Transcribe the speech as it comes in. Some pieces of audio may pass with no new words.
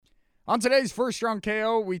On today's First Round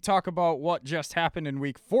KO, we talk about what just happened in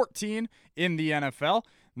Week 14 in the NFL.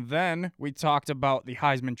 Then we talked about the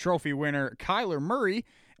Heisman Trophy winner, Kyler Murray,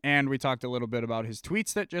 and we talked a little bit about his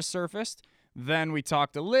tweets that just surfaced. Then we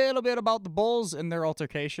talked a little bit about the Bulls and their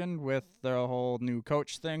altercation with the whole new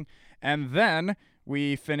coach thing. And then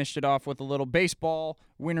we finished it off with a little baseball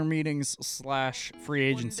winter meetings / free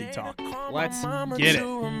agency talk. Let's get it.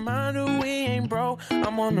 I'm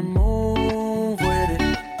on the move with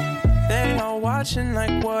it. They all watching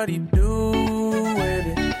like what he do with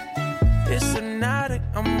it. It's hypnotic,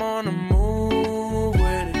 I'm on the move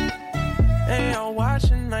with it. They all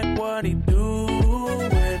watching like what he do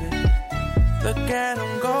with it. Look at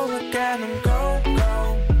him go, look at him go,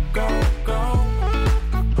 go, go, go.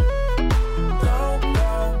 Go,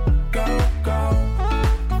 go, go, go.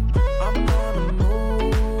 I'm on the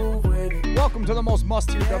move with it. Welcome to the most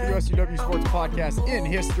must-hear WSUW sports podcast in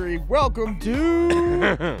history. Welcome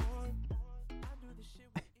to...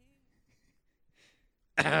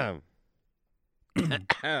 I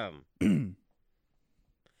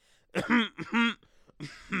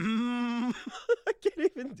can't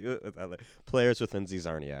even do it without players with Lindsey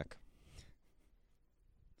Zarniak.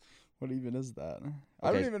 What even is that?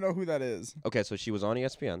 I don't even know who that is. Okay, so she was on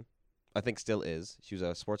ESPN. I think still is. She was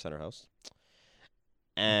a SportsCenter host.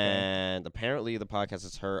 And apparently the podcast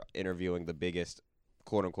is her interviewing the biggest,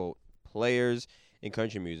 quote-unquote, players in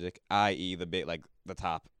country music, i.e. the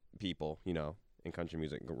top people, in country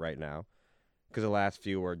music right now. Because the last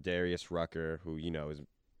few were Darius Rucker, who, is...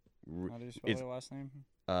 How do you spell your last name?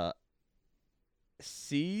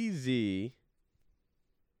 CZ.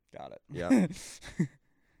 Got it. Yeah.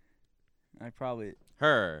 I probably...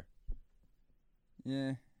 Her.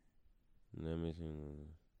 Yeah. Let me see.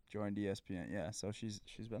 Joined ESPN. Yeah, so she's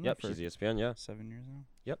been there Yep, for she's ESPN, yeah. 7 years now.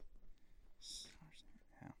 Yep.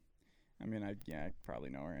 Yeah. I mean, I probably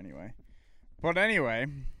know her anyway. But anyway...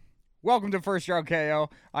 Welcome to First Round KO.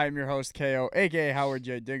 I am your host, KO, a.k.a. Howard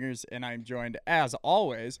J. Dingers, and I'm joined, as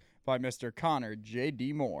always, by Mr. Connor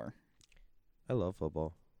J.D. Moore. I love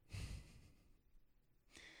football.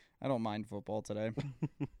 I don't mind football today.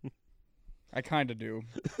 I kind of do.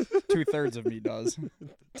 2/3 of me does.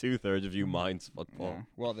 2/3 of you minds football. Yeah.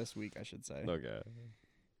 Well, this week, I should say. Okay.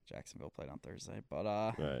 Jacksonville played on Thursday, but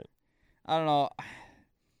right. I don't know.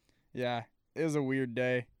 Yeah, it was a weird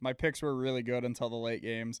day. My picks were really good until the late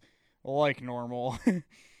games. Like normal. Right.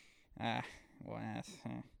 I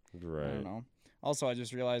don't know. Also, I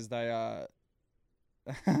just realized have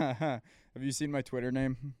you seen my Twitter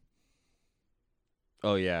name?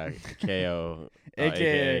 Oh, yeah. KO.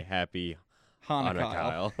 AKA Happy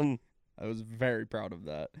Hanukkah. Hanukkah. I was very proud of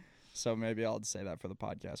that. So maybe I'll say that for the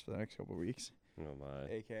podcast for the next couple of weeks. Oh,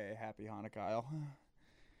 my. AKA Happy Hanukkah.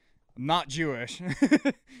 I'm not Jewish.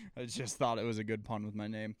 I just thought it was a good pun with my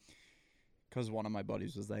name. Because one of my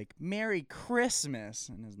buddies was like, Merry Christmas.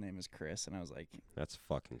 And his name is Chris. And I was like... That's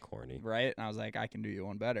fucking corny. Right? And I was like, I can do you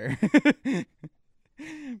one better.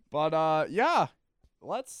 But, yeah.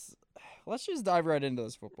 Let's just dive right into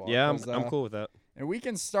this football. Yeah, I'm cool with that. And we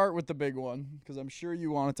can start with the big one. Because I'm sure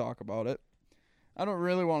you want to talk about it. I don't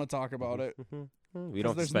really want to talk about it. We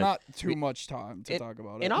don't. There's not too much time to talk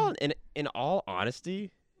about it. In all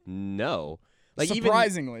honesty, no.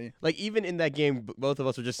 Surprisingly. Even in that game, both of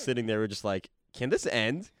us were just sitting there. We're just like, can this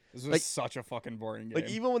end? This was such a fucking boring game.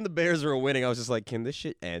 Even when the Bears were winning, I was just like, can this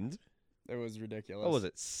shit end? It was ridiculous. What was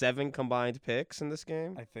it? 7 combined picks in this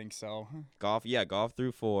game? I think so. Goff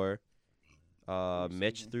threw 4.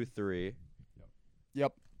 Mitch threw 3.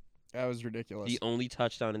 Yep. That was ridiculous. The only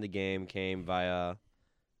touchdown in the game came via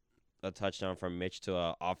a touchdown from Mitch to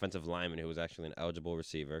an offensive lineman who was actually an eligible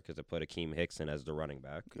receiver because it put Akeem Hicks in as the running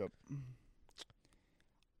back. Yep.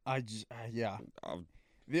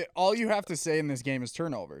 All you have to say in this game is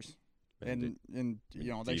turnovers, and they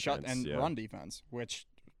defense, shut and run defense. Which,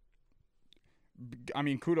 I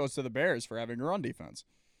mean, kudos to the Bears for having a run defense.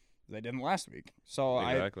 They didn't last week, so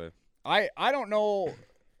exactly. I don't know.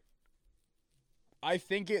 I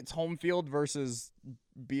think it's home field versus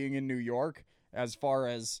being in New York as far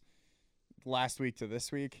as last week to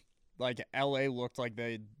this week. Like LA looked like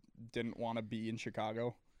they didn't want to be in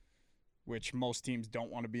Chicago. Which most teams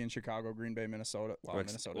don't want to be in Chicago, Green Bay, Minnesota. Well,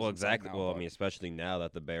 exactly. Now, I mean, especially now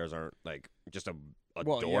that the Bears aren't just a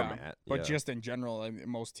doormat. Yeah. But just in general,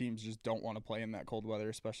 most teams just don't want to play in that cold weather,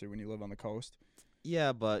 especially when you live on the coast.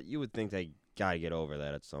 Yeah, but you would think they gotta get over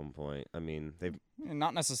that at some point. I mean,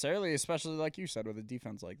 not necessarily, especially like you said with a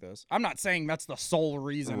defense like this. I'm not saying that's the sole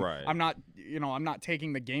reason. Right. I'm not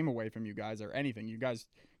taking the game away from you guys or anything. You guys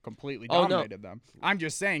completely Oh, no. dominated them. I'm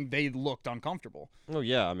just saying they looked uncomfortable. Oh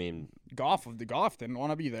yeah, I mean, Goff didn't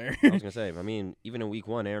want to be there. I was gonna say, I mean, even in Week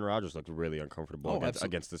 1, Aaron Rodgers looked really uncomfortable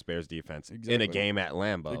against this Bears defense in Exactly. a game at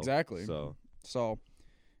Lambeau. Exactly. So,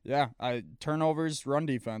 yeah, turnovers, run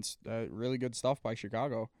defense, really good stuff by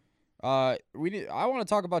Chicago. I want to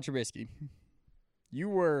talk about Trubisky. You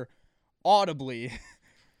were audibly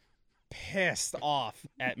pissed off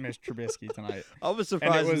at Mitch Trubisky tonight. I was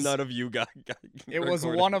surprised none of you got It was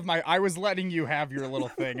recorded. one of my. I was letting you have your little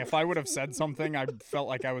thing. If I would have said something, I felt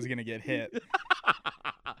like I was gonna get hit.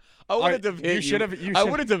 I wanted to hit you. I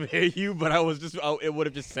wanted to hit you, but it would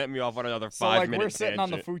have just sent me off on another 5 minute we're sitting on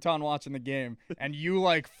the tangent. futon watching the game, and you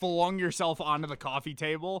like flung yourself onto the coffee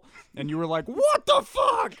table, and you were like, "What the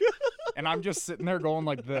fuck?" And I'm just sitting there going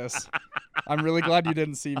like this. I'm really glad you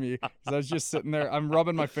didn't see me, 'cause I was just sitting there. I'm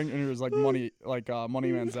rubbing my fingers like Money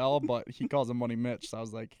Manziel, but he calls him Money Mitch. So I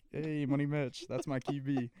was like, "Hey, Money Mitch, that's my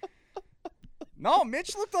QB." No,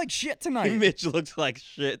 Mitch looked like shit tonight. Mitch looked like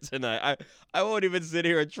shit tonight. I won't even sit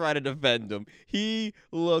here and try to defend him. He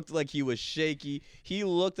looked like he was shaky. He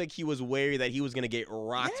looked like he was wary that he was going to get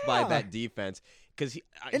rocked by that defense. He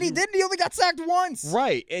didn't. He only got sacked once.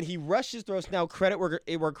 Right, and he rushed his throws. Now, credit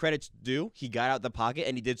where credit's due. He got out the pocket,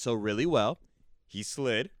 and he did so really well. He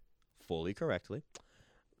slid fully correctly.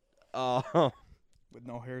 With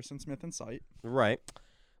no Harrison Smith in sight. Right.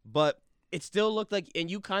 But it still looked like, and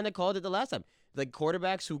you kind of called it the last time, like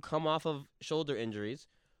quarterbacks who come off of shoulder injuries,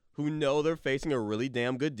 who know they're facing a really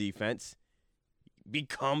damn good defense,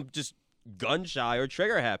 become just gun shy or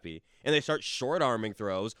trigger happy, and they start short arming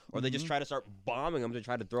throws, or they just try to start bombing them to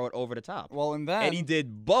try to throw it over the top. Well, and he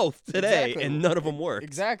did both today, exactly. and none of them worked.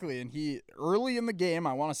 Exactly, and he early in the game,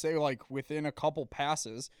 I want to say like within a couple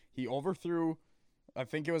passes, he overthrew. I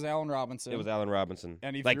think it was Allen Robinson. It was Allen Robinson,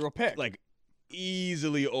 and he threw a pick. Like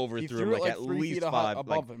easily overthrew him, like at 3 least feet 5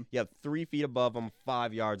 above him. Yeah, 3 feet above him,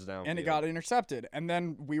 5 yards down. And it got intercepted. And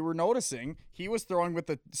then we were noticing he was throwing with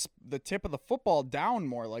the tip of the football down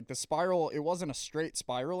more, like the spiral. It wasn't a straight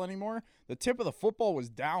spiral anymore. The tip of the football was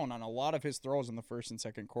down on a lot of his throws in the first and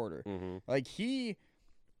second quarter. Mm-hmm. Like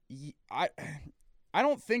I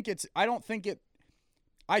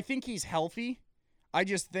think he's healthy. I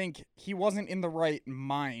just think he wasn't in the right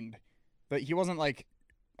mind. That he wasn't like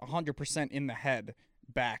 100% in the head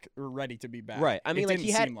back or ready to be back. Right. I mean, he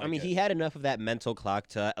had enough of that mental clock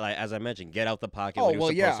to, like, as I mentioned, get out the pocket when he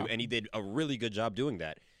was supposed to, and he did a really good job doing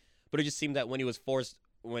that. But it just seemed that when he was forced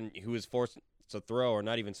to throw, or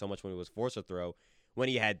not even so much when he was forced to throw, when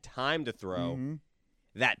he had time to throw,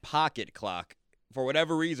 that pocket clock, for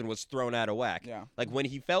whatever reason, was thrown out of whack. Yeah. Like, when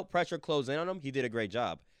he felt pressure close in on him, he did a great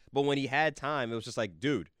job. But when he had time, it was just like,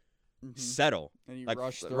 dude, settle. And he like,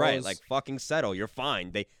 rushed throws. right, like fucking settle. You're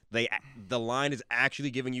fine. The line is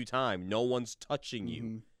actually giving you time. No one's touching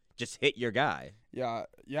you. Just hit your guy. Yeah.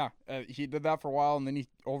 He did that for a while, and then he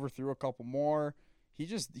overthrew a couple more. He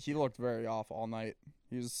looked very off all night.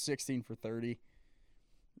 He was 16 for 30.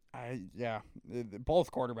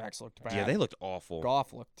 Both quarterbacks looked bad. Yeah, they looked awful.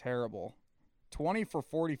 Goff looked terrible. 20 for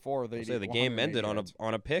 44. They say the game ended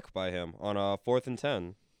on a pick by him on a 4th and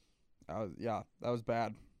 10. That was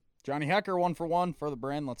bad. Johnny Hecker 1 for 1 for the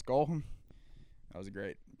brand. Let's go. That was a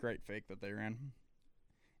great fake that they ran.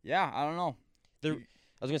 Yeah, I don't know. I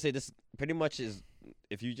was gonna say this pretty much is,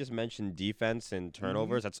 if you just mention defense and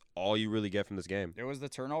turnovers, that's all you really get from this game. It was the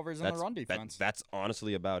turnovers and the run defense. That's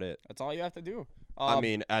honestly about it. That's all you have to do. I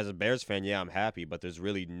mean, as a Bears fan, yeah, I'm happy, but there's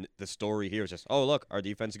really the story here is just, oh look, our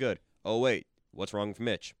defense is good. Oh wait, what's wrong with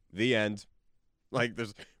Mitch? The end. Like,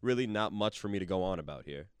 there's really not much for me to go on about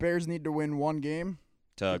here. Bears need to win one game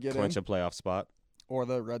to clinch a playoff spot, or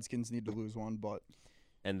the Redskins need to lose one. But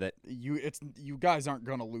you guys aren't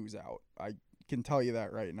gonna lose out. I can tell you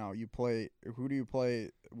that right now. Who do you play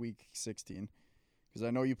week 16? Because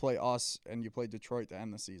I know you play us and you play Detroit to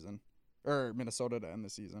end the season, or Minnesota to end the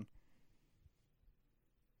season.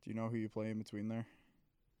 Do you know who you play in between there?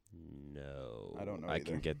 No, I don't know. I either.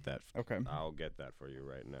 can get that. Okay, I'll get that for you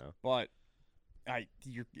right now. But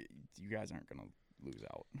you guys aren't gonna lose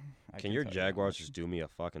out. Can your Jaguars just do me a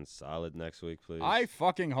fucking solid next week, please? I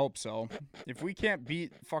fucking hope so. If we can't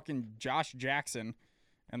beat fucking Josh Jackson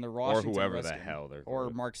and the Washington or whoever Redskins, the hell they're or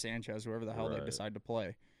Mark Sanchez, whoever the hell they Right. decide to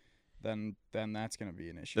play, then that's gonna be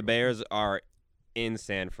an issue. The Bears are in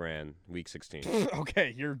San Fran, week 16.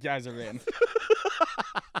 Okay, your guys are in.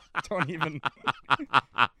 Don't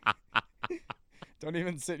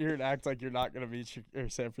even sit here and act like you're not gonna beat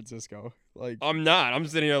San Francisco. Like, I'm not. I'm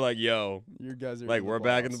sitting here like, yo, your guys are like, we're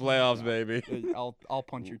back in the playoffs, baby. I'll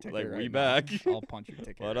punch your ticket. Like, right we now. back. I'll punch your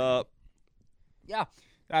ticket. What right up? Now. Yeah,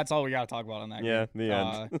 that's all we gotta talk about on that. Yeah, game. the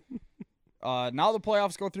end. Now the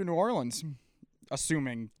playoffs go through New Orleans,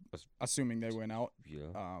 assuming they win out.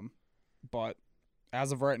 Yeah. But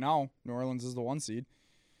as of right now, New Orleans is the 1 seed.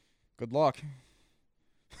 Good luck.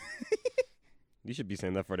 You should be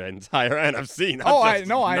saying that for the entire NFC. I am.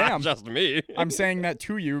 Not just me. I'm saying that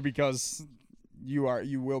to you because you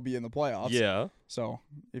will be in the playoffs. Yeah. So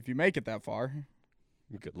if you make it that far,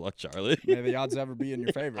 Good luck, Charlie. may the odds ever be in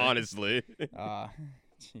your favor. Honestly.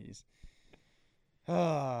 Jeez.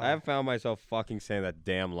 I have found myself fucking saying that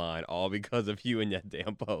damn line all because of you and that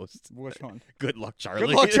damn post. Which one? Good luck, Charlie.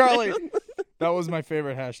 Good luck, Charlie. That was my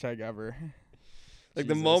favorite hashtag ever. Like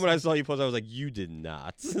the moment I saw you post, I was like, you did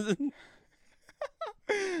not.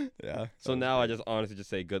 Yeah. So now I just honestly just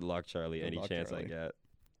say good luck, Charlie, Good any luck, chance Charlie. I get.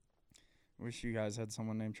 Wish you guys had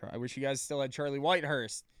someone named Charlie. I wish you guys still had Charlie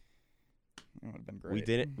Whitehurst. That would have been great. We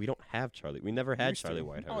didn't. We don't have Charlie. We never had Used to. Charlie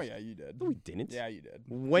Whitehurst. Oh yeah, you did. No, we didn't. Yeah, you did.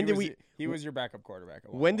 When did we? He was your backup quarterback.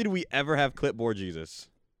 When did we ever have Clipboard Jesus?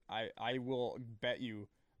 I will bet you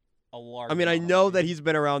a large. I mean, I amount of know money. that he's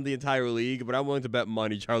been around the entire league, but I'm willing to bet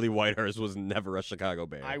money Charlie Whitehurst was never a Chicago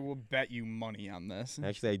Bear. I will bet you money on this.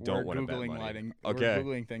 Actually, I don't want to bet Googling money. lighting. Okay. We're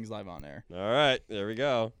Googling things live on air. All right, there we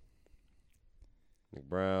go.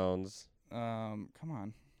 Browns. Come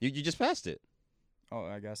on. You just passed it. Oh,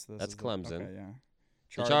 I guess this. That's is Clemson. Okay, yeah.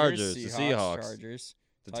 The Chargers, the Seahawks, Chargers,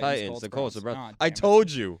 The Titans, Titans, Colts, the Colts, the Browns. Browns. Ah, I damn it.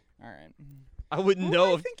 told you. All right. I wouldn't Who know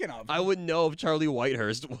am I if thinking of? I wouldn't know if Charlie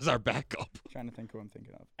Whitehurst was our backup. Trying to think who I'm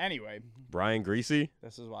thinking of. Anyway, Brian Greasy.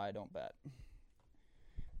 this is why I don't bet.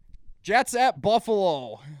 Jets at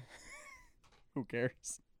Buffalo. Who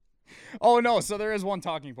cares? Oh no! So there is one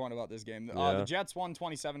talking point about this game. Yeah. The Jets won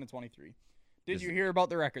 27-23. Did Is- you hear about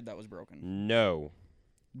the record that was broken? No.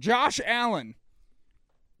 Josh Allen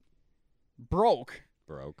broke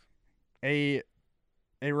a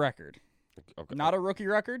record. Okay. Not a rookie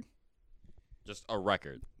record, Just a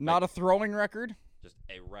record. not a throwing record. Just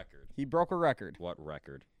a record. He broke a record. What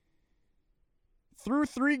record? Through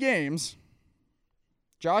 3 games,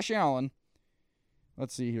 Josh Allen,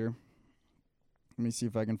 let's see here. Let me see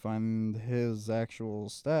if I can find his actual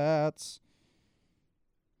stats.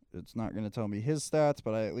 It's not going to tell me his stats,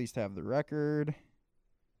 but I at least have the record.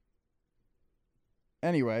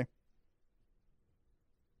 Anyway.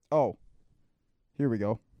 Oh, here we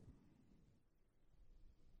go.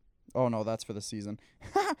 Oh, no, that's for the season.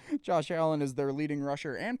 Josh Allen is their leading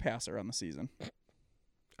rusher and passer on the season.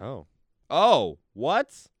 Oh. Oh,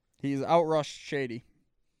 what? He's outrushed Shady.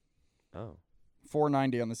 Oh.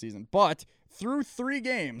 490 on the season. But through 3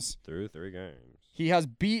 games, Through 3 games. he has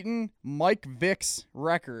beaten Mike Vick's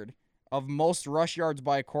record of most rush yards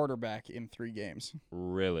by a quarterback in 3 games.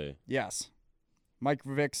 Really? Yes. Mike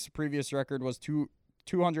Vick's previous record was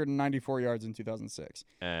 294 yards in 2006.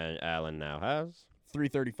 And Allen now has?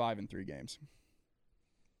 335 in 3 games.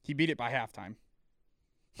 He beat it by halftime.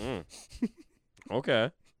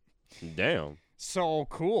 Okay. Damn. So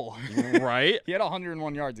cool. Right? He had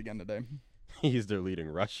 101 yards again today. He's their leading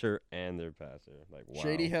rusher and their passer. Like, wow.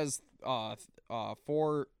 Shady has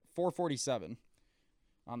 447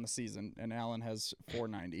 on the season, and Allen has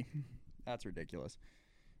 490. That's ridiculous.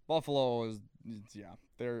 Buffalo is, yeah,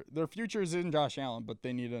 their future is in Josh Allen, but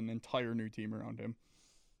they need an entire new team around him.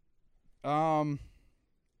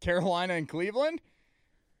 Carolina and Cleveland.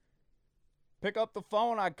 Pick up the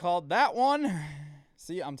phone. I called that one.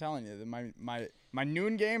 See, I'm telling you, my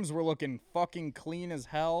noon games were looking fucking clean as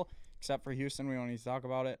hell. Except for Houston, we don't need to talk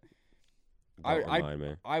about it. Don't remind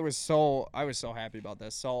me. I was so happy about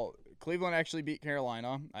this. So Cleveland actually beat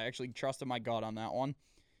Carolina. I actually trusted my gut on that one.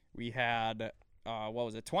 We had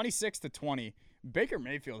 26-20. Baker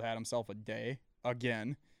Mayfield had himself a day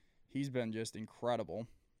again. He's been just incredible.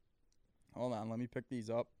 Hold on, let me pick these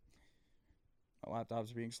up. My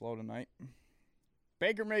laptop's being slow tonight.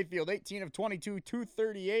 Baker Mayfield, 18 of 22,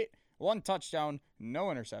 238, 1 touchdown, no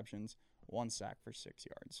interceptions, 1 sack for 6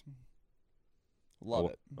 yards. Love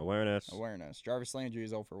it. Awareness. Jarvis Landry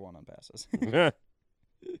is 0 for 1 on passes.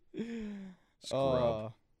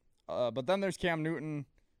 Scrub. But then there's Cam Newton.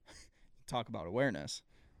 Talk about awareness.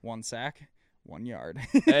 1 sack, 1 yard.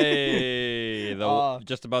 Hey,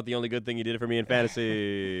 just about the only good thing you did for me in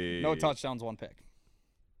fantasy. No touchdowns, 1 pick.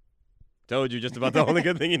 Told you just about the only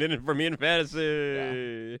good thing you did for me in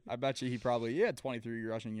fantasy. I bet you he had 23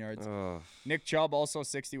 rushing yards. Oh. Nick Chubb also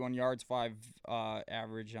 61 yards, 5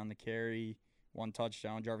 average on the carry, 1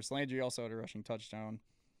 touchdown. Jarvis Landry also had a rushing touchdown.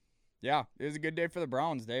 Yeah, it was a good day for the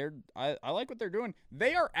Browns. I like what they're doing.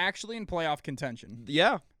 They are actually in playoff contention.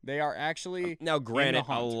 Yeah. They are actually Now, granted, a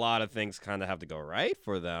hunt. lot of things kind of have to go right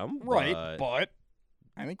for them. right, but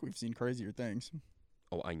I think we've seen crazier things.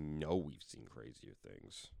 Oh, I know we've seen crazier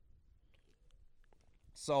things.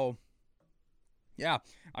 So, Yeah,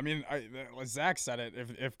 I mean, Zach said it.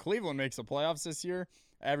 If Cleveland makes the playoffs this year,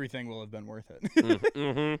 everything will have been worth it.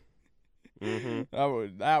 Mm-hmm.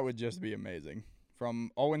 Mm-hmm. That would just be amazing.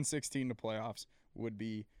 From 0-16 to playoffs would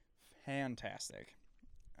be fantastic.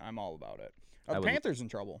 I'm all about it. Panthers in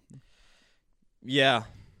trouble. Yeah.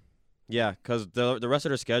 Yeah, because the rest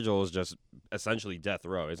of their schedule is just essentially death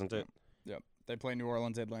row, isn't it? Yep. They play New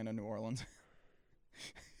Orleans, Atlanta, New Orleans.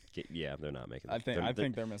 Yeah, they're not making. I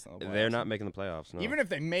think they're missing the playoffs. They're not making the playoffs. No. Even if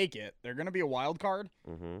they make it, they're going to be a wild card,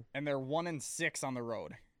 Mm-hmm. and they're 1-6 on the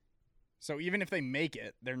road. So even if they make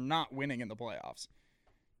it, they're not winning in the playoffs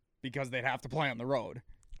because they'd have to play on the road.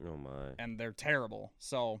 Oh my! And they're terrible.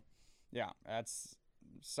 So, yeah,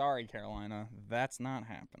 sorry, Carolina, that's not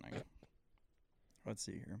happening. Let's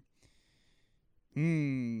see here.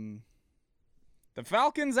 The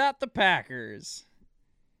Falcons at the Packers.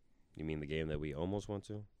 You mean the game that we almost went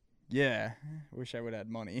to? Yeah, wish I would have had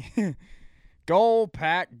money. Go,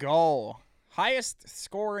 Pack, go. Highest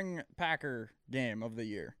scoring Packer game of the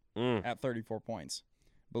year at 34 points.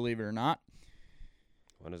 Believe it or not.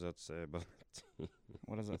 What does that say about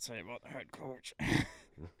What does that say about the head coach?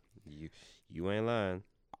 You ain't lying.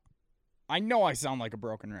 I know I sound like a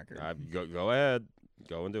broken record. Go ahead.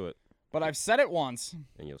 Go and do it. But I've said it once.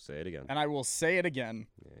 And you'll say it again. And I will say it again.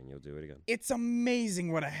 Yeah, and you'll do it again. It's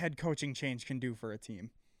amazing what a head coaching change can do for a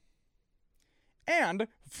team. And,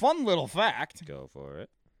 fun little fact. Go for it.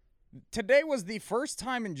 Today was the first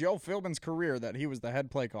time in Joe Philbin's career that he was the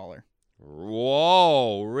head play caller.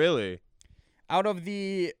 Whoa, really? Out of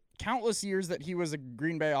the countless years that he was a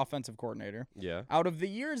Green Bay offensive coordinator. Yeah. Out of the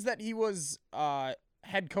years that he was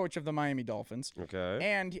head coach of the Miami Dolphins. Okay.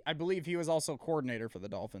 And I believe he was also coordinator for the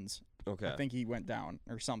Dolphins. Okay. I think he went down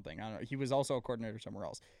or something. I don't know. He was also a coordinator somewhere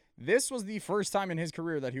else. This was the first time in his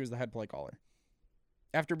career that he was the head play caller.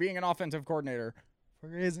 After being an offensive coordinator for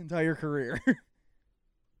his entire career.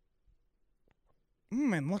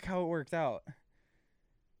 And look how it worked out.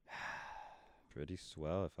 Pretty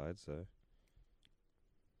swell, if I'd say.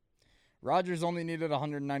 Rodgers only needed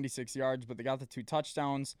 196 yards, but they got the 2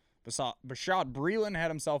 touchdowns. Bashaud Breeland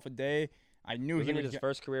had himself a day. I knew Wasn't he it his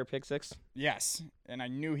first career pick six? Yes, and I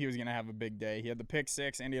knew he was going to have a big day. He had the pick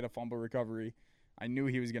 6 and he had a fumble recovery. I knew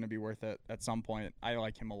he was going to be worth it at some point. I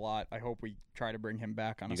like him a lot. I hope we try to bring him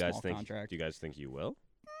back on a small contract. Do you guys think you will?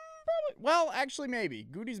 Probably. Well, actually, maybe.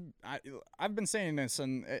 Goody's. I've been saying this,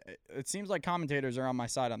 and it seems like commentators are on my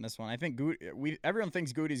side on this one. I think everyone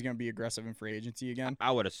thinks Goody's going to be aggressive in free agency again.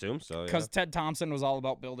 I would assume so. Because Ted Thompson was all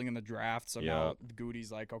about building in the draft, so Yeah. now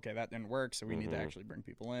Goody's like, okay, that didn't work, so we need to actually bring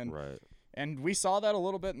people in. Right. And we saw that a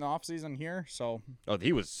little bit in the offseason here. So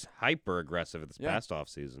he was hyper aggressive this Yeah. past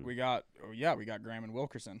offseason. we got Graham and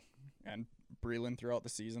Wilkerson and Breeland throughout the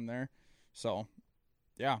season there. So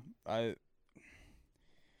yeah, I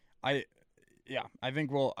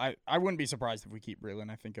think I wouldn't be surprised if we keep Breeland.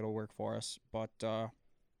 I think it'll work for us. But no,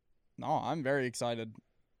 I'm very excited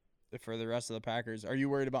for the rest of the Packers. Are you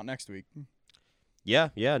worried about next week? Yeah,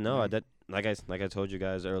 no, like I told you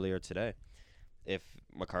guys earlier today, if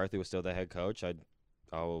McCarthy was still the head coach,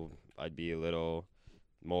 I'd be a little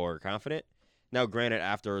more confident. Now, granted,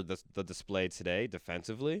 after the display today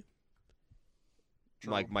defensively,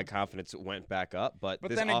 my confidence went back up. But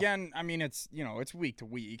then again, I mean, it's week to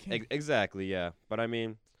week. Exactly, yeah. But I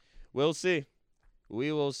mean, we'll see.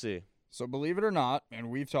 We will see. So believe it or not, and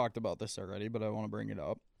we've talked about this already, but I want to bring it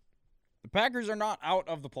up. The Packers are not out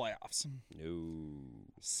of the playoffs. No.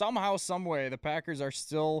 Somehow, some way, the Packers are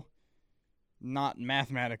still not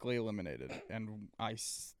mathematically eliminated, and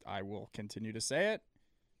I will continue to say it.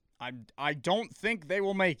 I don't think they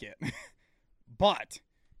will make it, but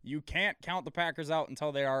you can't count the Packers out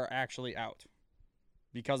until they are actually out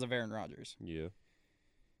because of Aaron Rodgers. Yeah.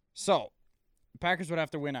 So, the Packers would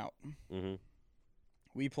have to win out. Mm-hmm.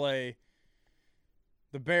 We play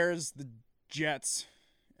the Bears, the Jets,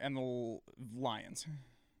 and the Lions.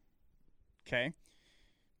 Okay?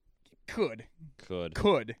 Could.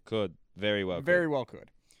 Very well. Very well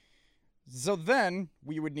could. So then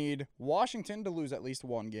we would need Washington to lose at least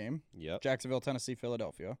one game. Yep. Jacksonville, Tennessee,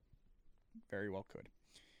 Philadelphia. Very well could.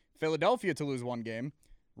 Philadelphia to lose one game.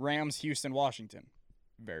 Rams, Houston, Washington.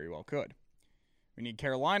 Very well could. We need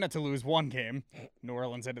Carolina to lose one game. New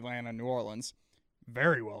Orleans, Atlanta, New Orleans.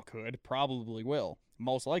 Very well could. Probably will.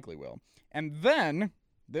 Most likely will. And then,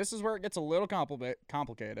 this is where it gets a little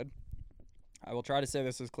complicated. I will try to say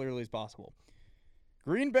this as clearly as possible.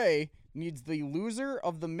 Green Bay needs the loser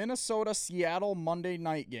of the Minnesota-Seattle Monday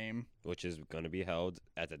night game. Which is going to be held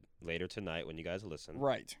later tonight when you guys listen.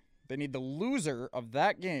 Right. They need the loser of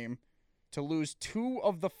that game to lose 2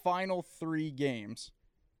 of the final 3 games.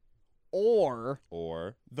 Or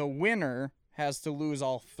the winner has to lose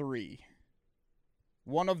all 3.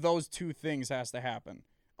 One of those 2 things has to happen,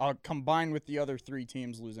 combined with the other 3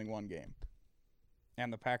 teams losing 1 game.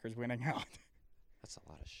 And the Packers winning out. That's a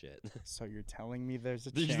lot of shit. So you're telling me there's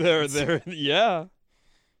a chance? Yeah.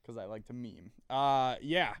 Because I like to meme.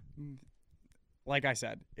 Yeah. Like I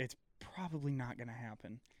said, it's probably not going to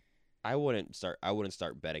happen. I wouldn't start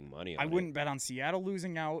betting money on I it. wouldn't bet on Seattle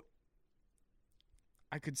losing out.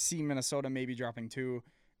 I could see Minnesota maybe dropping 2.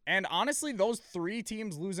 And honestly, those 3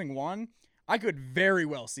 teams losing 1, I could very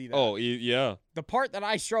well see that. Oh, yeah. The part that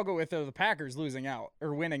I struggle with are the Packers losing out,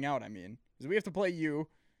 or winning out, I mean. Because we have to play you.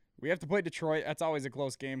 We have to play Detroit. That's always a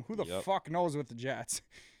close game. Who the fuck knows with the Jets?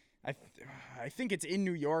 I think it's in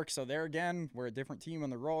New York, so there again, we're a different team on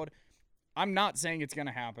the road. I'm not saying it's going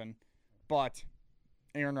to happen, but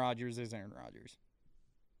Aaron Rodgers is Aaron Rodgers.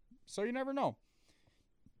 So you never know.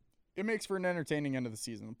 It makes for an entertaining end of the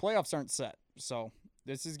season. The playoffs aren't set, so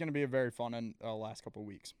this is going to be a very fun last couple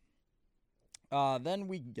weeks. Then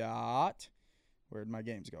we got, where'd my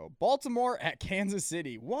games go? Baltimore at Kansas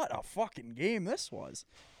City. What a fucking game this was.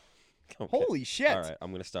 Okay. Holy shit. All right,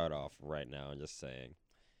 I'm going to start off right now and just saying,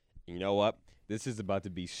 you know what? This is about to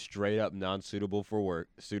be straight up suitable for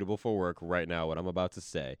work right now, what I'm about to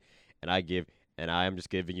say. And I am just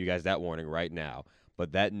giving you guys that warning right now.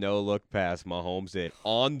 But that no-look pass Mahomes did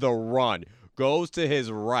on the run, goes to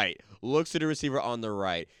his right, looks to the receiver on the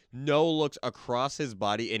right, no-looks across his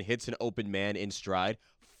body and hits an open man in stride.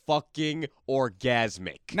 Fucking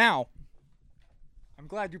orgasmic. Now, I'm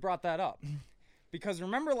glad you brought that up. Because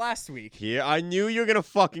remember last week. Yeah, I knew you were going to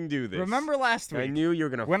fucking do this. Remember last week. I knew you were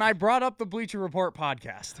going to. When I brought up the Bleacher Report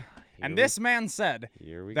podcast. And this man said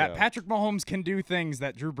that Patrick Mahomes can do things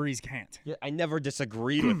that Drew Brees can't. Yeah, I never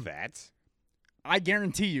disagreed with that. I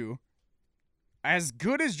guarantee you, as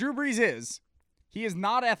good as Drew Brees is, he is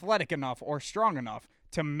not athletic enough or strong enough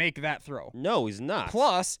to make that throw. No, he's not.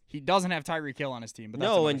 Plus, he doesn't have Tyreek Hill on his team. But that's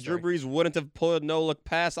no, and Drew Brees wouldn't have pulled a no-look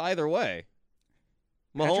pass either way.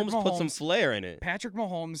 Mahomes put some flair in it. Patrick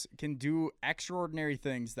Mahomes can do extraordinary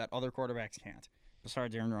things that other quarterbacks can't,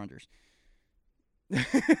 besides Aaron Rodgers.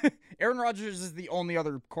 Aaron Rodgers is the only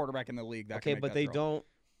other quarterback in the league that can make that throw. Don't,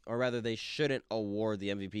 or rather they shouldn't award the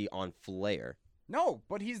MVP on flair. No,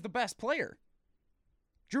 but he's the best player.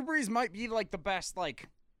 Drew Brees might be like the best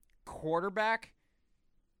quarterback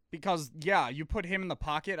because, yeah, you put him in the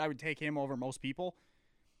pocket, I would take him over most people.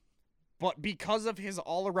 But because of his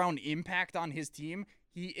all-around impact on his team,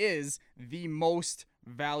 he is the most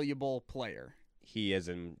valuable player. He is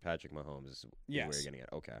in Patrick Mahomes is yes. where you're getting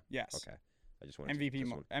at. Okay. Yes. Okay. I just want MVP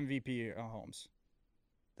Mahomes.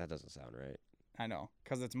 That doesn't sound right. I know,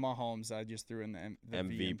 because it's Mahomes. I just threw in the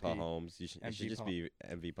MVP Mahomes. You should just be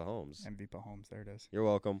MVP Mahomes. MVP Mahomes. There it is. You're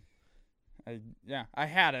welcome. I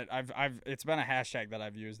had it. It's been a hashtag that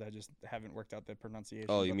I've used. I just haven't worked out the pronunciation.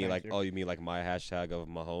 Oh, you mean like my hashtag of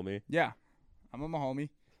Mahomie? Yeah, I'm a Mahomie.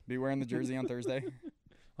 Be wearing the jersey on Thursday.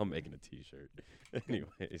 I'm making a T-shirt.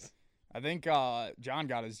 Anyways, I think John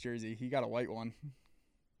got his jersey. He got a white one.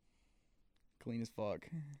 Clean as fuck.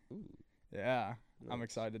 Ooh. Yeah, nice. I'm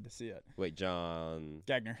excited to see it. Wait, John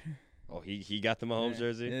Gagner. Oh, he got the Mahomes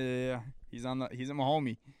jersey? Yeah. He's a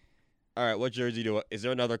Mahomie. All right, what jersey is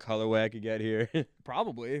there another colorway I could get here?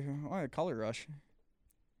 Probably. Oh, Color Rush.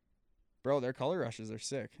 Bro, their color rushes are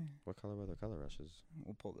sick. What color were their color rushes?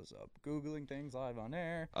 We'll pull this up. Googling things live on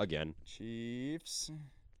air. Again. Chiefs.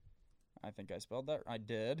 I think I spelled that. I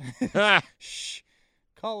did. Shh.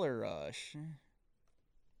 Color Rush.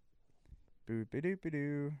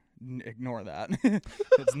 Boop-a-doop-a-doo. Ignore that.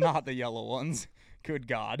 It's not the yellow ones. Good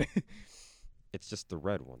God. It's just the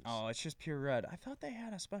red ones. Oh, it's just pure red. I thought they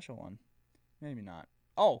had a special one. Maybe not.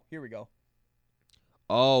 Oh, here we go.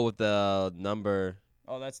 Oh, with the number.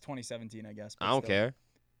 Oh, that's 2017, I guess. I don't care.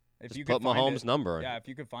 If just you put could find Mahomes' number. Yeah, if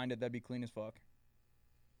you could find it, that'd be clean as fuck.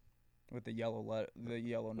 With the yellow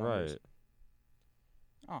numbers. Right.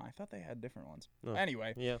 Oh, I thought they had different ones. No.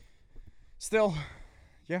 Anyway. Yeah. Still,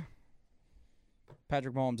 yeah.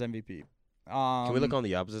 Patrick Mahomes MVP. Can we look on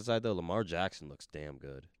the opposite side though? Lamar Jackson looks damn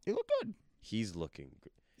good. He looked good. He's looking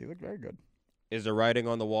good. He looked very good. Is there writing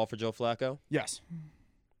on the wall for Joe Flacco? Yes.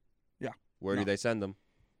 Yeah. Where do they send him?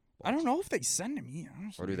 I don't know if they send him.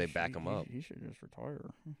 Honestly, or do they back him up? He should just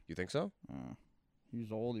retire. You think so?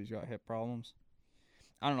 He's old. He's got hip problems.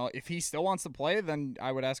 I don't know. If he still wants to play, then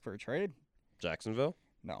I would ask for a trade. Jacksonville?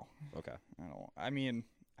 No. Okay. I don't. I mean,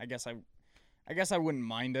 I guess I wouldn't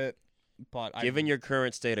mind it, but given your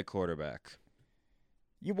current state of quarterback.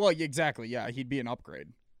 Well, exactly. Yeah, he'd be an upgrade.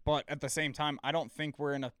 But at the same time, I don't think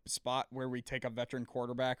we're in a spot where we take a veteran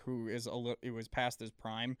quarterback who is it was past his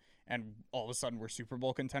prime, and all of a sudden we're Super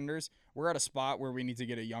Bowl contenders. We're at a spot where we need to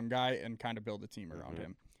get a young guy and kind of build a team around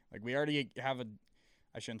him. Like we already have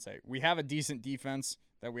we have a decent defense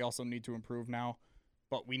that we also need to improve now,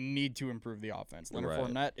 but we need to improve the offense. Leonard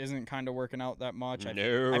Fournette isn't kind of working out that much. I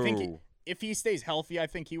think if he stays healthy, I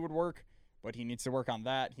think he would work, but he needs to work on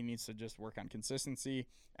that. He needs to just work on consistency,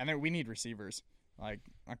 and then we need receivers. Like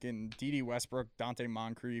fucking D.D. Westbrook, Dante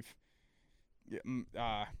Moncrief.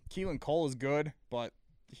 Keelan Cole is good, but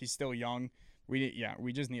he's still young. We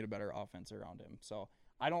just need a better offense around him. So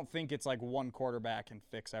I don't think it's like one quarterback can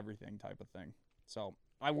fix everything type of thing. So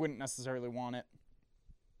I wouldn't necessarily want it.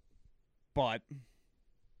 But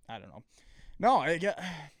I don't know. No, I get.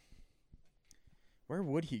 Where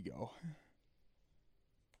would he go?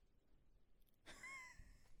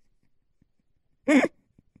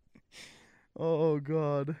 Oh,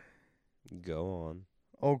 God. Go on.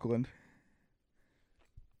 Oakland.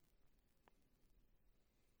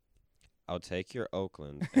 I'll take your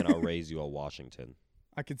Oakland, and I'll raise you a Washington.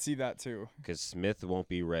 I could see that, too. Because Smith won't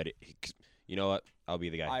be ready. You know what? I'll be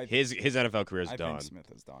the guy. His NFL career is done. I think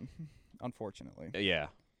Smith is done, unfortunately. Yeah.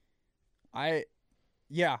 I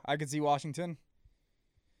could see Washington.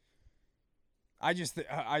 I just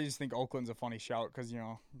think Oakland's a funny shout because,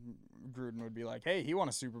 Gruden would be like, hey, he won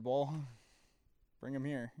a Super Bowl. Bring him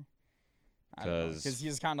here. Because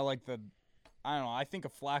he's kind of like I don't know. I think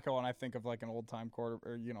of Flacco and I think of like an old-time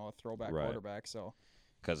a throwback quarterback. So.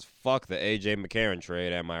 Because fuck the A.J. McCarron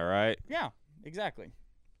trade, am I right? Yeah, exactly.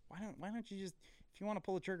 Why don't you just, if you want to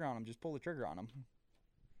pull the trigger on him, just pull the trigger on him.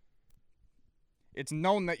 It's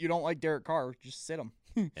known that you don't like Derek Carr. Just sit him.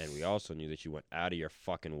 And we also knew that you went out of your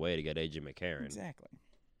fucking way to get A.J. McCarron. Exactly.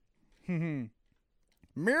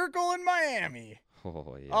 Miracle in Miami.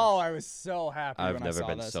 Oh, yeah. Oh, I was so happy when I saw this. I've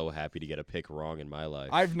never been so happy to get a pick wrong in my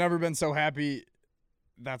life. I've never been so happy.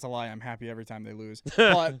 That's a lie. I'm happy every time they lose.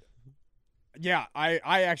 But, yeah,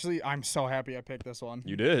 I'm so happy I picked this one.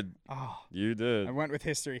 You did. Oh. You did. I went with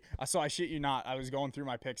history. So I shit you not. I was going through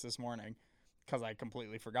my picks this morning because I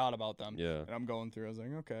completely forgot about them. Yeah. And I'm going through. I was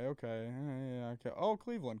like, okay. Yeah, okay. Oh,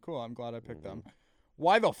 Cleveland. Cool. I'm glad I picked them.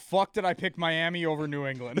 Why the fuck did I pick Miami over New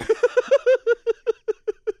England?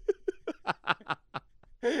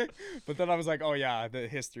 But then I was like, oh, yeah, the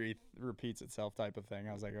history repeats itself type of thing.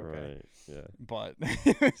 I was like, okay. Right, yeah. But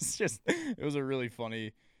it was a really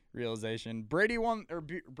funny realization. Brady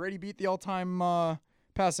beat the all-time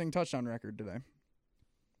passing touchdown record today.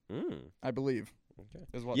 I believe. Okay.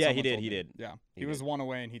 Is what he did. Yeah. He was 1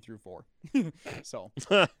 away and he threw 4. So.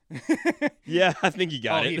 Yeah, I think he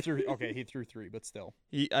got it. He threw 3, but still.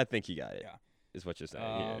 I think he got it. Yeah. Is what you're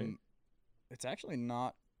saying. It's actually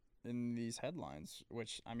not in these headlines,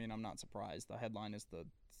 which I mean I'm not surprised. The headline is the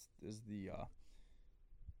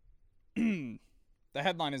the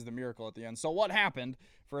headline is the miracle at the end. So what happened,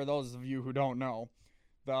 for those of you who don't know,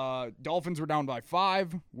 the Dolphins were down by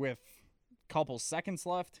 5 with a couple seconds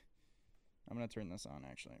left. I'm gonna turn this on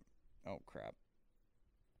actually. Oh crap.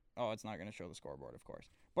 Oh, it's not gonna show the scoreboard, of course.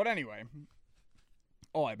 But anyway.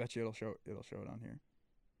 Oh, I bet you it'll show it on here.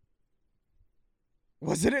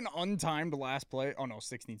 Was it an untimed last play? Oh, no,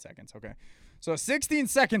 16 seconds. Okay. So 16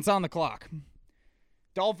 seconds on the clock.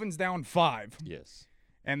 Dolphins down 5. Yes.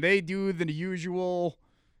 And they do the usual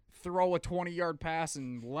throw a 20-yard pass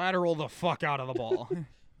and lateral the fuck out of the ball.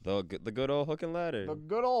 The good old hook and ladder. The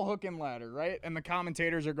good old hook and ladder, right? And the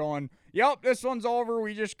commentators are going, yep, this one's over.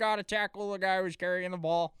 We just got to tackle the guy who's carrying the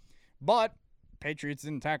ball. But Patriots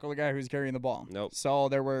didn't tackle the guy who's carrying the ball. Nope. So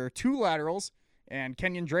there were 2 laterals, and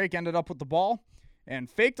Kenyon Drake ended up with the ball. And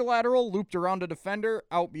faked a lateral, looped around a defender,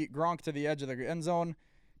 outbeat Gronk to the edge of the end zone.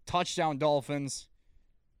 Touchdown Dolphins.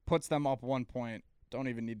 Puts them up 1 point. Don't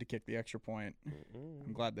even need to kick the extra point.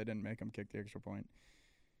 I'm glad they didn't make them kick the extra point.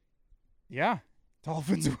 Yeah,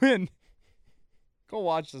 Dolphins win. Go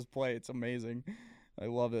watch this play. It's amazing. I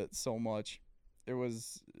love it so much. It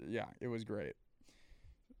was great.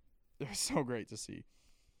 It was so great to see.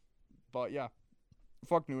 But, yeah,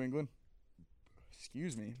 fuck New England.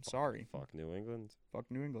 Excuse me. Sorry. Fuck New England. Fuck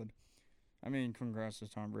New England. I mean, congrats to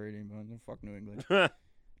Tom Brady, but fuck New England.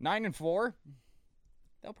 9-4.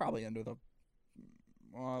 They'll probably end with a.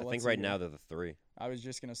 I think right now they're the 3. I was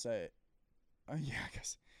just gonna say, yeah,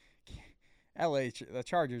 because the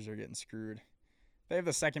Chargers are getting screwed. They have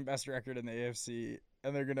the second best record in the AFC,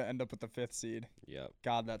 and they're gonna end up with the 5th seed. Yep.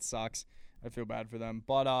 God, that sucks. I feel bad for them.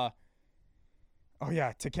 But oh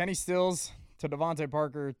yeah, to Kenny Stills, to Devontae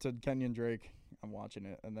Parker, to Kenyon Drake. I'm watching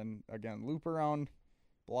it. And then, again, loop around,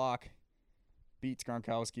 block, beats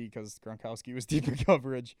Gronkowski because Gronkowski was deep in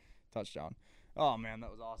coverage. Touchdown. Oh man, that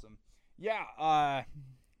was awesome. Yeah.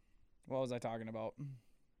 What was I talking about?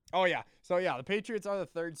 Oh yeah. So yeah, the Patriots are the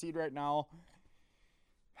 3rd seed right now.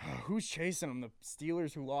 Who's chasing them? The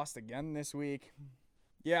Steelers, who lost again this week.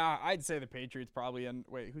 Yeah, I'd say the Patriots probably. And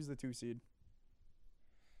wait, who's the 2 seed?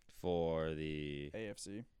 For the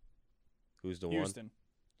AFC. who's the Houston. one?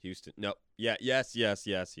 Houston. No. Yeah. Yes.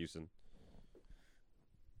 Houston.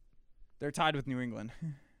 They're tied with New England.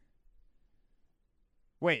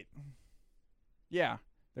 Wait. Yeah,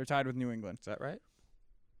 they're tied with New England. Is that right?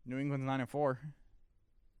 New England's 9-4.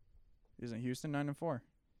 Isn't Houston 9-4?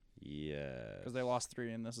 Yeah. Because they lost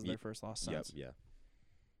 3, and this is their first loss since. Yep. Yeah.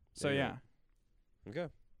 So yeah. Okay.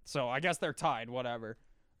 So I guess they're tied. Whatever.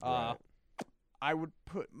 Right. I would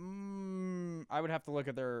put. I would have to look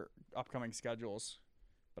at their upcoming schedules,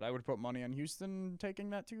 but I would put money on Houston taking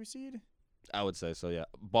that 2 seed. I would say so. Yeah.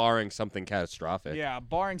 Barring something catastrophic. Yeah,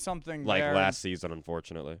 barring something Like there. last season,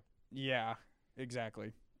 unfortunately. Yeah,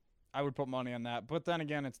 exactly. I would put money on that, but then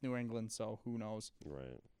again, it's New England, so who knows?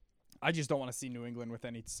 Right. I just don't want to see New England with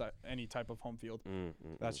any type of home field.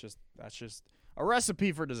 That's Mm. just a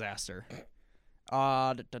recipe for disaster.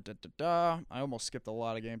 I almost skipped a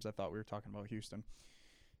lot of games. I thought we were talking about Houston.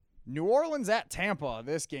 New Orleans at Tampa.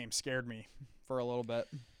 This game scared me for a little bit.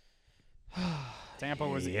 Tampa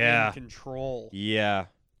was in control. Yeah.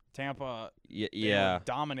 Tampa, Yeah. they Yeah. were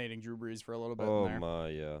dominating Drew Brees for a little bit Oh in there. my.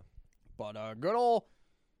 Yeah. But good old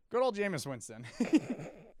Jameis Winston.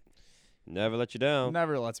 Never let you down.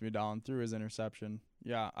 Never lets me down through his interception.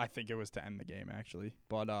 Yeah, I think it was to end the game, actually.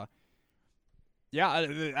 But, yeah,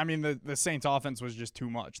 I mean, the Saints offense was just too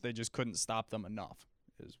much. They just couldn't stop them enough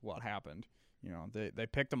is what happened. You know, they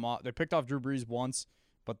picked them off. They picked off Drew Brees once,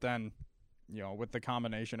 but then, you know, with the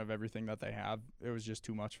combination of everything that they have, it was just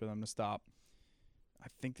too much for them to stop. I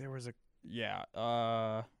think there was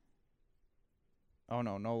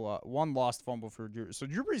one lost fumble for Drew. So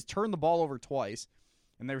Drew Brees turned the ball over twice,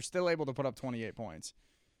 and they were still able to put up 28 points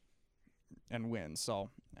and win.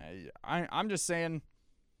 So I'm just saying,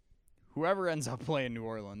 whoever ends up playing New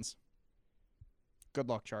Orleans, good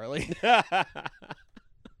luck, Charlie.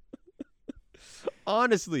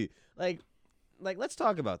 Honestly, like let's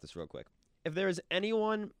talk about this real quick. If there is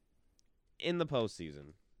anyone in the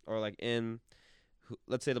postseason, or like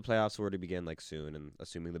let's say the playoffs were to begin like soon, and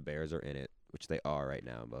assuming the Bears are in it, which they are right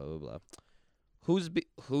now, blah blah blah. Who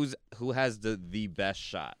has the best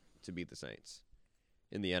shot to beat the Saints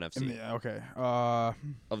in the NFC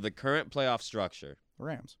of the current playoff structure?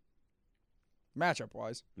 Rams. Matchup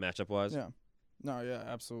wise. Yeah. No, yeah,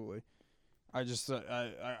 absolutely. I just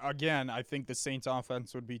I think the Saints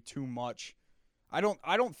offense would be too much. I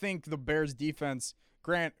don't think the Bears defense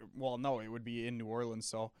it would be in New Orleans,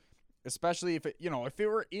 so especially if it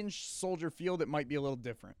were in Soldier Field, it might be a little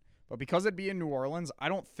different. But because it'd be in New Orleans, I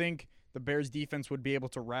don't think the Bears defense would be able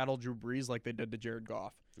to rattle Drew Brees like they did to Jared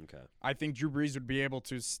Goff. Okay. I think Drew Brees would be able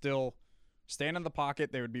to still stand in the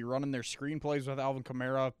pocket. They would be running their screen plays with Alvin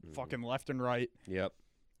Kamara fucking left and right. Yep.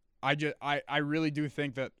 I really do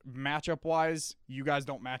think that matchup-wise, you guys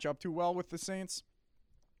don't match up too well with the Saints.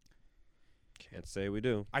 Can't say we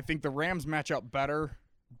do. I think the Rams match up better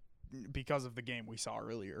because of the game we saw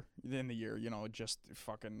earlier in the year. You know, just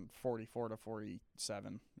fucking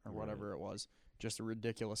 44-47 or whatever it was. Just a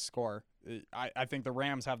ridiculous score. I think the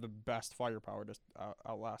Rams have the best firepower to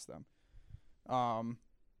outlast them.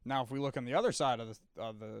 Now, if we look on the other side of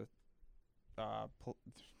the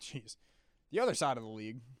other side of the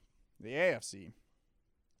league, the AFC,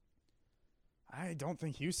 I don't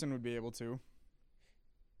think Houston would be able to.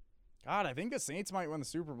 God, I think the Saints might win the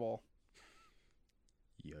Super Bowl.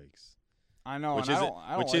 Yikes. I know, I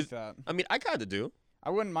don't like that. I mean, I kind of do. I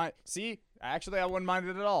wouldn't mind. See, actually, I wouldn't mind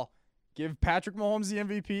it at all. Give Patrick Mahomes the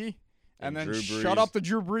MVP, and then shut up the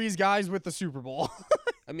Drew Brees guys with the Super Bowl.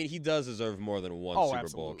 I mean, he does deserve more than one Super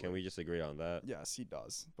Bowl. Can we just agree on that? Yes, he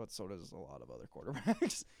does. But so does a lot of other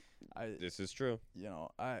quarterbacks. This is true. You know,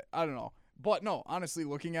 I don't know. But no, honestly,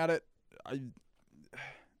 looking at it,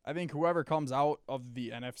 I think whoever comes out of the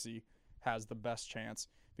NFC has the best chance,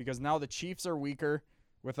 because now the Chiefs are weaker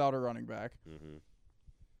without a running back. Mm-hmm.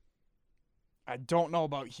 I don't know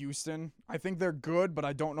about Houston. I think they're good, but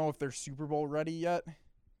I don't know if they're Super Bowl ready yet.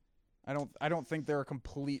 I don't think they're a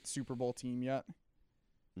complete Super Bowl team yet.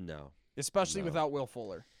 No. Especially without Will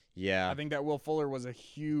Fuller. Yeah. I think that Will Fuller was a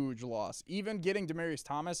huge loss. Even getting Demaryius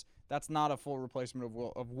Thomas, that's not a full replacement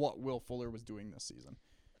of what Will Fuller was doing this season.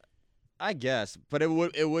 I guess, but it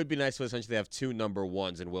would be nice to essentially have two number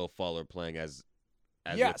ones and Will Fuller playing as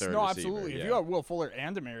as yes, your third no, receiver. absolutely. Yeah. If you have Will Fuller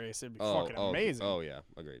and Demaryius, it'd be fucking amazing. Oh yeah,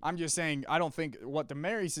 agreed. I'm just saying, I don't think what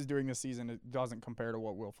Demaryius is doing this season it doesn't compare to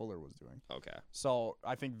what Will Fuller was doing. Okay. So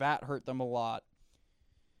I think that hurt them a lot.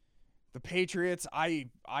 The Patriots, I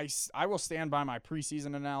will stand by my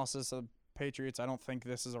preseason analysis of Patriots. I don't think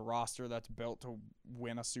this is a roster that's built to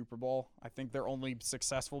win a Super Bowl. I think they're only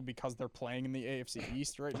successful because they're playing in the AFC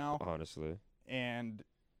East right now. Honestly. And,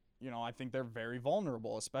 I think they're very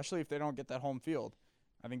vulnerable, especially if they don't get that home field.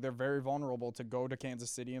 I think they're very vulnerable to go to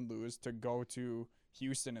Kansas City and lose, to go to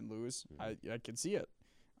Houston and lose. I can see it.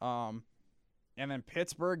 And then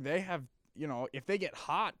Pittsburgh, they have, if they get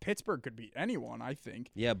hot, Pittsburgh could beat anyone, I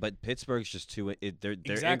think. Yeah, but Pittsburgh's just too. Their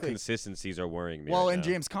Exactly. inconsistencies are worrying me. Well, right and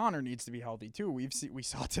now. James Conner needs to be healthy too. We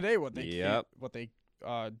saw today what they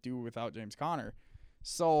do without James Conner.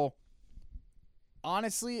 So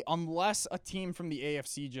honestly, unless a team from the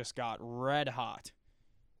AFC just got red hot,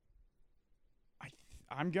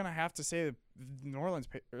 I'm gonna have to say that New Orleans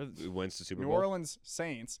wins the Super New Bowl. Orleans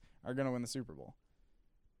Saints are gonna win the Super Bowl.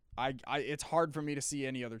 It's hard for me to see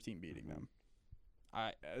any other team beating them.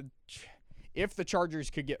 If the Chargers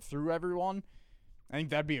could get through everyone, I think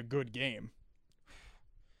that'd be a good game.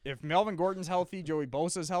 If Melvin Gordon's healthy, Joey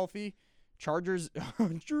Bosa's healthy, Chargers,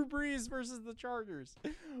 Drew Brees versus the Chargers.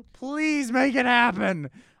 Please make it happen.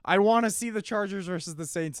 I want to see the Chargers versus the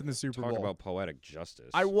Saints in the Super Bowl. Talk about poetic justice.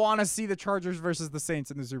 I want to see the Chargers versus the Saints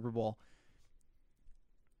in the Super Bowl.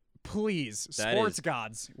 Please, sports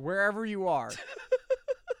gods, wherever you are.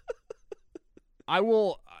 I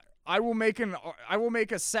will make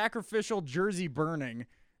a sacrificial jersey burning.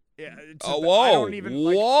 I'll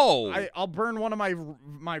burn one of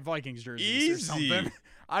my Vikings jerseys or something.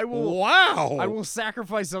 I will. Wow. I will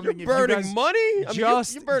sacrifice something. You're burning money.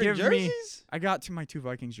 Just burning give jerseys. me. I got my 2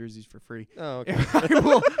 Vikings jerseys for free. Oh, okay. I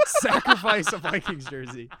will sacrifice a Vikings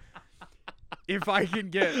jersey if I can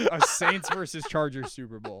get a Saints versus Chargers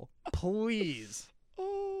Super Bowl. Please.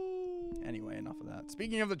 Anyway, enough of that.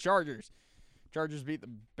 Speaking of the Chargers beat the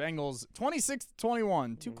Bengals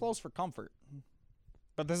 26-21. Too close for comfort.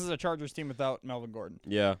 But this is a Chargers team without Melvin Gordon.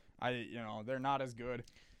 Yeah. They're not as good.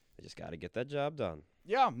 They just got to get that job done.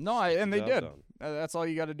 Yeah, no, and they did. Done. That's all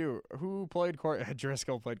you got to do. Who played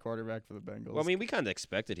Driscoll played quarterback for the Bengals. Well, I mean, we kind of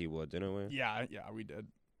expected he would, didn't we? Yeah, we did.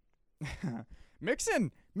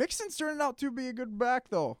 Mixon's turning out to be a good back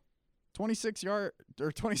though. 26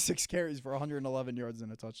 carries for 111 yards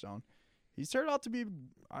and a touchdown. He's turned out to be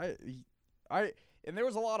and there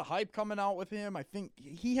was a lot of hype coming out with him. I think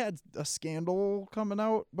he had a scandal coming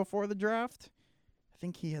out before the draft. I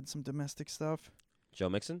think he had some domestic stuff. Joe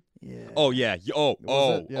Mixon? Yeah. Oh, yeah. Oh,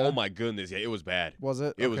 Yeah. Oh my goodness. Yeah, it was bad. Was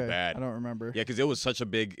it? It was bad. I don't remember. Yeah, because it was such a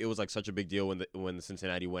big deal when the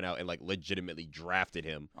Cincinnati went out and like legitimately drafted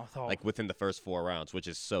him like within the first 4 rounds, which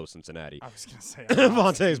is so Cincinnati. I was gonna say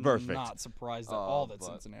Vontae's perfect. Not surprised at all that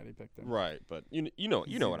Cincinnati picked him. Right, but you know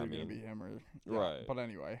what I mean. Be him or, right. But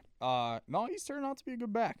anyway, no, he's turned out to be a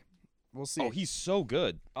good back. We'll see. Oh, he's so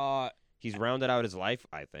good. He's rounded out his life,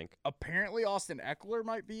 I think. Apparently, Austin Eckler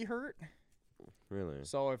might be hurt. Really?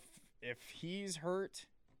 So if he's hurt,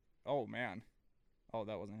 oh man,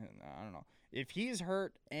 that wasn't him. I don't know. If he's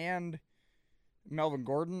hurt and Melvin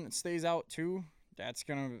Gordon stays out too, that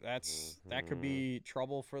could be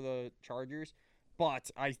trouble for the Chargers.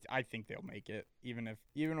 But I think they'll make it.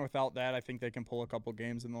 Even without that, I think they can pull a couple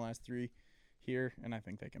games in the last 3 here, and I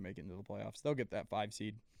think they can make it into the playoffs. They'll get that 5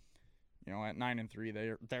 seed. At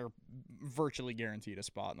 9-3, they're virtually guaranteed a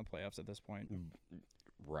spot in the playoffs at this point.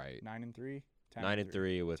 Right. 9-3.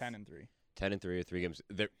 9-3 with 10-3. 10-3 with 3 games.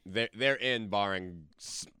 They're in barring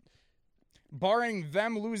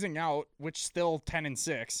them losing out, which still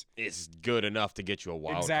 10-6 is good enough to get you a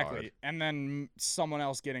wild card. And then someone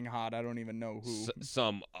else getting hot. I don't even know who.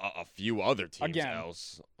 A few other teams Again,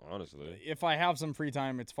 else. Honestly, if I have some free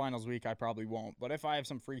time, it's finals week. I probably won't. But if I have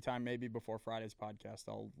some free time, maybe before Friday's podcast,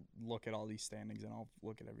 I'll look at all these standings and I'll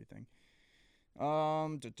look at everything.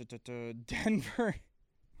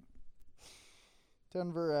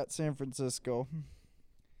 Denver at San Francisco.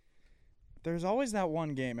 There's always that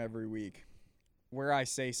one game every week where I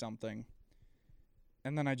say something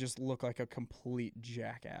and then I just look like a complete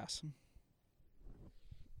jackass.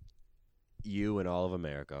 You and all of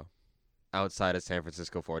America, outside of San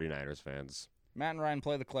Francisco 49ers fans. Matt and Ryan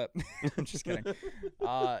play the clip. I'm just kidding.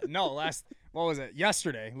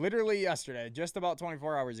 Yesterday, literally yesterday, just about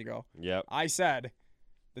 24 hours ago. Yep. I said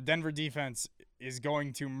the Denver defense is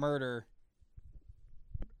going to murder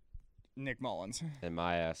Nick Mullins. And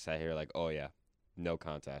my ass sat here like, oh yeah, no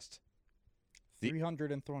contest.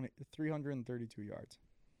 332 yards.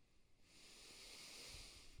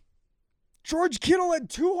 George Kittle had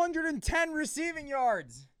 210 receiving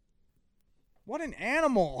yards. What an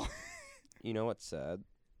animal. You know what's sad?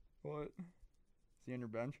 What? Is he on your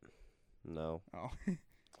bench? No. Oh.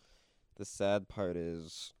 The sad part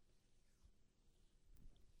is,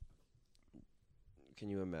 can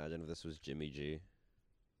you imagine if this was Jimmy G?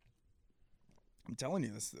 I'm telling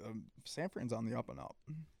you, this San Fran's on the up and up.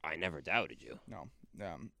 I never doubted you. No.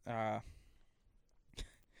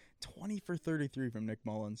 20 for 33 from Nick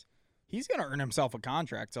Mullins. He's going to earn himself a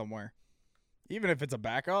contract somewhere. Even if it's a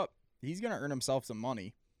backup, he's going to earn himself some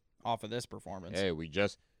money off of this performance. Hey, we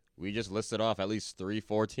just listed off at least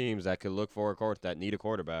 3-4 teams that could look for that need a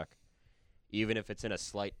quarterback, even if it's in a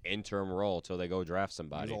slight interim role till they go draft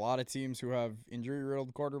somebody. There's a lot of teams who have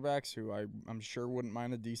injury-riddled quarterbacks who I'm sure wouldn't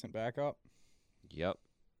mind a decent backup. Yep.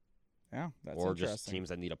 Yeah, that's or interesting. just teams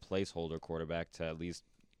that need a placeholder quarterback to at least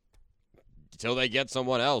until they get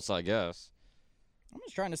someone else, I guess. I'm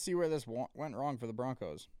just trying to see where this went wrong for the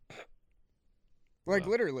Broncos. Like,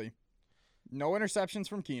 literally, no interceptions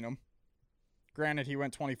from Keenum. Granted, he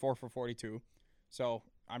went 24 for 42. So,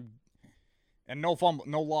 and no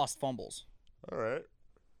lost fumbles. All right.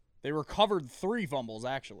 They recovered 3 fumbles,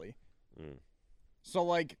 actually. So,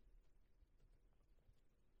 like,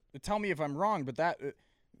 tell me if I'm wrong, but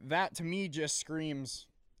that to me just screams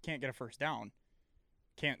can't get a first down.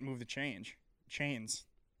 Can't move the chains.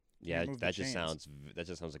 Yeah, that just sounds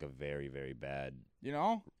like a very, very bad,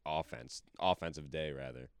 offensive day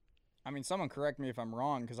rather. I mean, someone correct me if I'm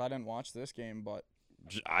wrong because I didn't watch this game, but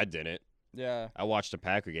I didn't. Yeah. I watched a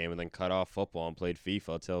Packer game and then cut off football and played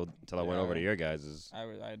FIFA till I went over to your guys's. I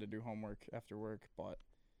had to do homework after work, but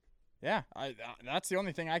yeah, that's the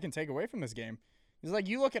only thing I can take away from this game. It's like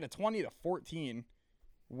you look at a 20-14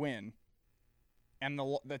 win, and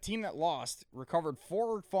the team that lost recovered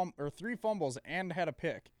 3 fumbles and had a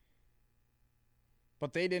pick,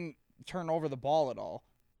 but they didn't turn over the ball at all.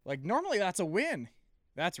 Like, normally that's a win.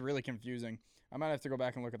 That's really confusing. I might have to go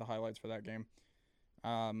back and look at the highlights for that game.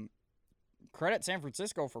 Credit San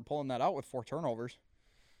Francisco for pulling that out with 4 turnovers.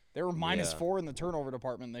 They were -4 in the turnover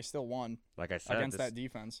department, and they still won. Like I said, against that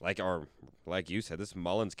defense. Like you said, this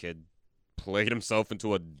Mullins kid played himself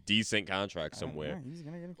into a decent contract somewhere. Yeah, he's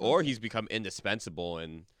gonna get or he's become indispensable,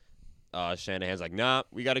 and Shanahan's like, nah,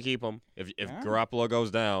 we got to keep him. If Garoppolo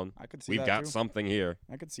goes down, we've got something here.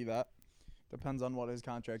 I could see that. Depends on what his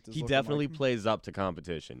contract is. He definitely plays up to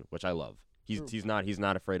competition, which I love. He's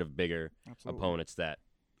not afraid of bigger opponents that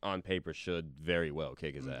on paper should very well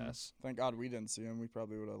kick his ass. Thank God we didn't see him. We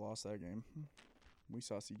probably would have lost that game. We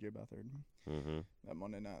saw C.J. Beathard. That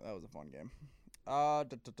Monday night. That was a fun game.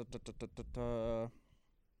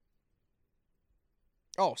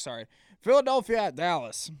 Oh, sorry. Philadelphia at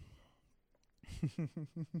Dallas.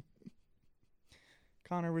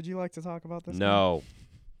 Connor, would you like to talk about this No. game?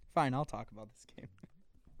 Fine, I'll talk about this game.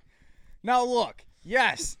 Now, look.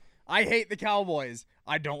 Yes, I hate the Cowboys.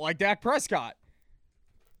 I don't like Dak Prescott.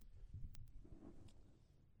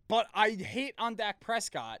 But I hate on Dak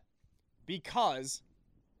Prescott because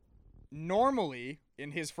normally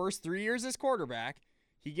in his first 3 years as quarterback,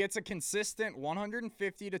 he gets a consistent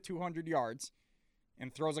 150 to 200 yards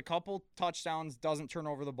and throws a couple touchdowns, doesn't turn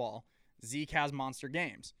over the ball. Zeke has monster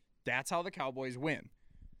games. That's how the Cowboys win.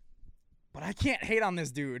 But I can't hate on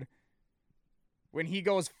this dude when he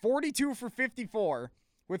goes 42 for 54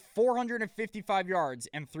 with 455 yards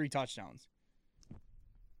and 3 touchdowns.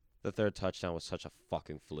 The third touchdown was such a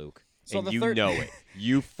fucking fluke. So and you know it.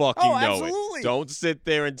 You fucking know it. Don't sit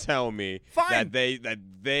there and tell me that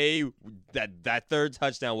that third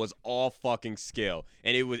touchdown was all fucking skill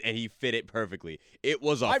and he fit it perfectly. It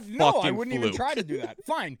was a fucking fluke. I wouldn't even try to do that.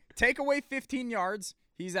 Fine. Take away 15 yards.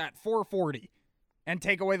 He's at 440. And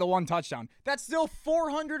take away the 1 touchdown. That's still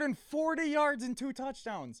 440 yards and 2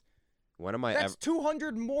 touchdowns. That's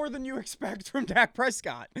 200 more than you expect from Dak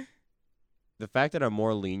Prescott. The fact that I'm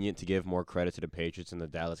more lenient to give more credit to the Patriots and the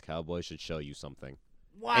Dallas Cowboys should show you something.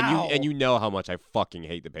 Wow. And you know how much I fucking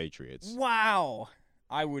hate the Patriots. Wow.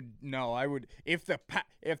 I would if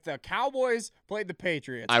the Cowboys played the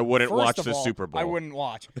Patriots. I wouldn't watch the all, Super Bowl. I wouldn't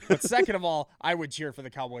watch. But second of all, I would cheer for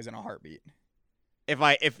the Cowboys in a heartbeat.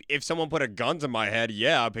 If someone put a gun to my head,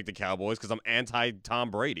 yeah, I'd pick the Cowboys because I'm anti Tom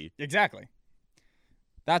Brady. Exactly.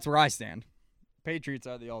 That's where I stand. Patriots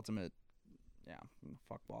are the ultimate. Yeah,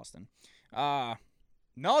 fuck Boston.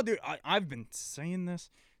 No, dude, I've been saying this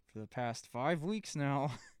for the past 5 weeks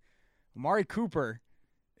now. Amari Cooper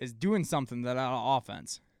is doing something that out of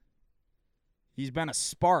offense. He's been a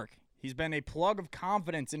spark. He's been a plug of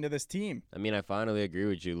confidence into this team. I mean, I finally agree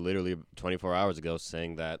with you literally 24 hours ago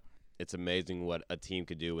saying that it's amazing what a team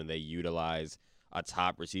could do when they utilize a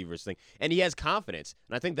top receivers thing, and he has confidence.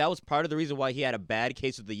 And I think that was part of the reason why he had a bad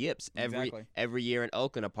case of the yips every year in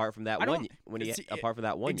Oakland, apart from that one year.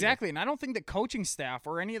 Exactly, and I don't think the coaching staff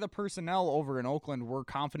or any of the personnel over in Oakland were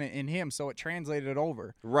confident in him, so it translated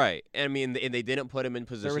over. Right. And I mean, and they didn't put him in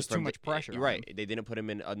positions. There was too much pressure. Right. They didn't put him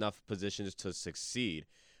in enough positions to succeed,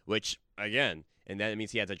 which, again, and that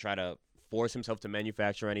means he had to try to force himself to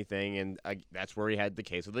manufacture anything, and that's where he had the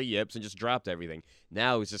case of the yips and just dropped everything.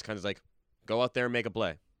 Now he's just kind of like, go out there and make a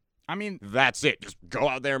play. I mean, that's it. Just go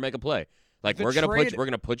out there and make a play. Like, we're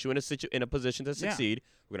gonna put you in a position to succeed. Yeah.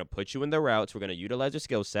 We're gonna put you in the routes. We're gonna utilize your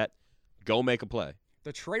skill set. Go make a play.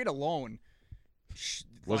 The trade alone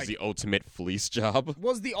was the ultimate fleece job.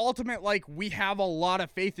 Was the ultimate, like, we have a lot of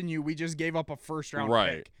faith in you. We just gave up a first-round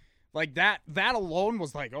pick. Like, that alone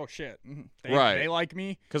was like, oh, shit. They like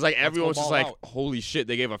me. Because, like, everyone's just like, holy shit,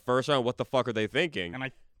 they gave a first round. What the fuck are they thinking?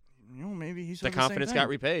 And maybe he's the confidence got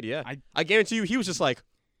repaid, yeah. I guarantee you he was just like,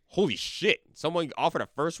 holy shit, someone offered a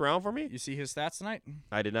first round for me? You see his stats tonight?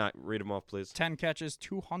 I did not. Read them off, please. 10 catches,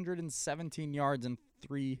 217 yards, and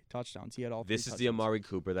 3 touchdowns. He had all 3 touchdowns. This is the Amari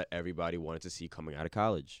Cooper that everybody wanted to see coming out of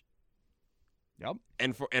college. Yep.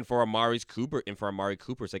 And for Amari Cooper,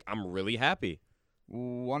 it's like, I'm really happy.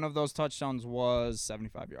 One of those touchdowns was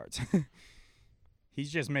 75 yards. He's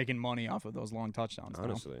just making money off of those long touchdowns.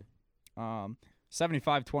 Honestly.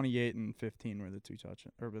 75, 28, and 15 were the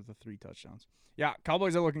 3 touchdowns. Yeah,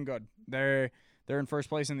 Cowboys are looking good. They're in first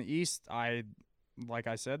place in the East. Like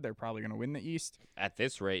I said, they're probably going to win the East. At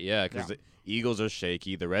this rate, yeah, because the Eagles are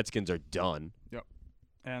shaky. The Redskins are done. Yep.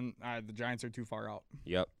 And the Giants are too far out.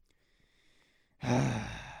 Yep.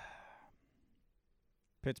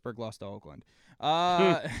 Pittsburgh lost to Oakland.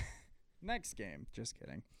 Next game. Just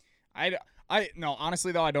kidding. No,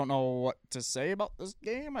 honestly, though, I don't know what to say about this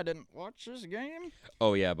game. I didn't watch this game.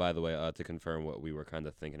 Oh, yeah, by the way, to confirm what we were kind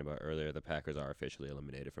of thinking about earlier, the Packers are officially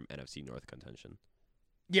eliminated from NFC North contention.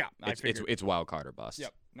 Yeah, I figured. It's wild card or bust.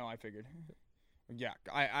 Yep. No, I figured. Yeah,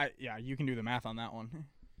 yeah, you can do the math on that one.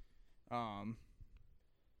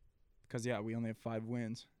 Because, yeah, we only have 5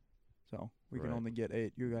 wins. So we can only get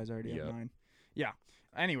 8. You guys already have 9. Yeah.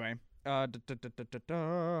 Anyway,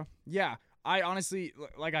 yeah, I honestly,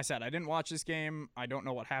 like I said, I didn't watch this game. I don't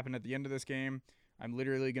know what happened at the end of this game. I'm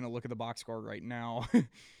literally going to look at the box score right now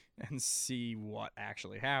and see what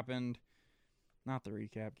actually happened. Not the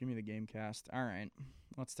recap. Give me the game cast. All right,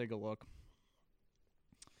 let's take a look.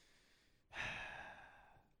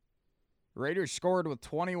 Raiders scored with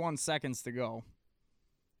 21 seconds to go.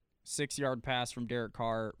 6-yard pass from Derek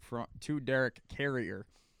Carr to Derek Carrier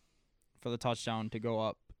for the touchdown to go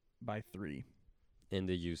up by 3. And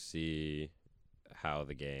did you see how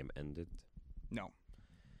the game ended? No.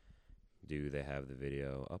 Do they have the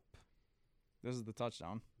video up? This is the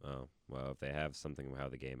touchdown. Oh, well, if they have something of how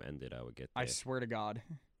the game ended, I would get there. I swear to God.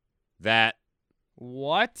 That.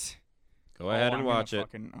 What? Go ahead and watch it.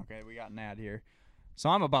 Okay, we got an ad here. So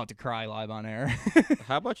I'm about to cry live on air.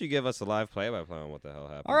 How about you give us a live play-by-play on what the hell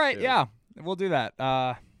happened? All right, yeah. We'll do that.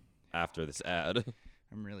 After this ad.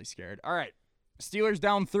 I'm really scared. All right. Steelers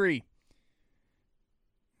down 3.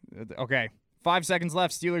 Okay. 5 seconds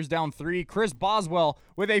left. Steelers down 3. Chris Boswell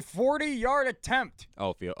with a 40-yard attempt.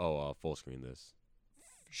 Full screen this.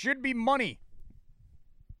 Should be money.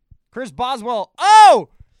 Chris Boswell. Oh!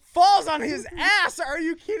 Falls on his ass. Are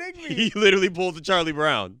you kidding me? He literally pulled the Charlie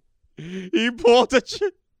Brown. He pulled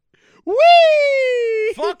the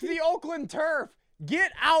Whee! Fuck the Oakland turf.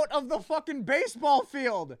 Get out of the fucking baseball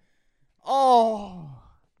field. Oh.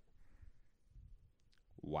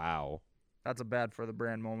 Wow. That's a bad for the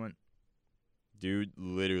brand moment. Dude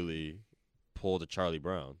literally pulled a Charlie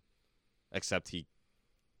Brown. Except he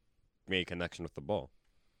made a connection with the ball.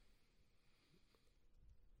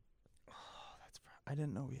 Oh, I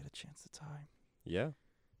didn't know we had a chance to tie. Yeah.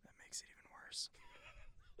 That makes it even worse.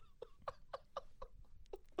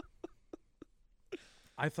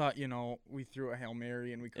 I thought, we threw a Hail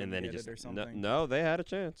Mary and we couldn't get it or something. No, they had a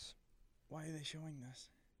chance. Why are they showing this?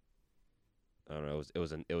 I don't know.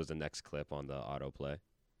 It was the next clip on the autoplay.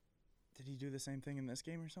 Did he do the same thing in this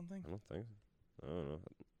game or something? I don't think so. I don't know.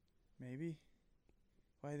 Maybe.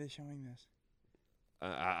 Why are they showing this?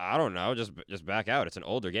 I don't know. Just back out. It's an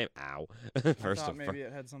older game. Ow. I thought maybe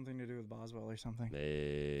it had something to do with Boswell or something.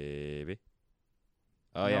 Maybe.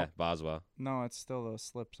 Oh, yeah, Boswell. No, it's still those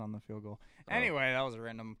slips on the field goal. Anyway, that was a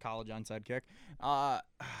random college onside kick. God,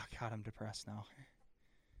 I'm depressed now.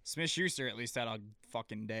 Smith-Schuster at least had a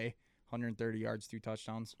fucking day. 130 yards, 2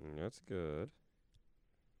 touchdowns. That's good.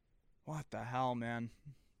 What the hell, man?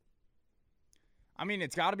 I mean,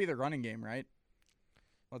 it's got to be the running game, right?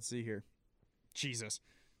 Let's see here. Jesus.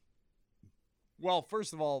 Well,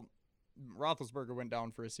 first of all, Roethlisberger went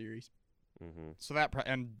down for a series. Mm-hmm. So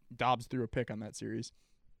and Dobbs threw a pick on that series.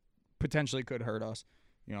 Potentially could hurt us.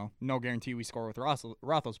 No guarantee we score with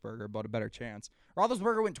Roethlisberger, but a better chance.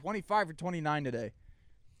 Roethlisberger went 25 for 29 today.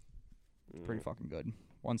 Pretty fucking good.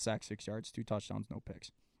 1 sack, 6 yards, 2 touchdowns, no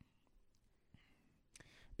picks.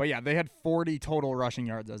 But yeah, they had 40 total rushing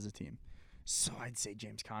yards as a team. So I'd say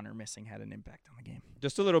James Conner missing had an impact on the game.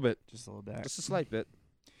 Just a little bit. Just a little bit. Just a slight bit.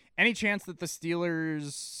 Any chance that the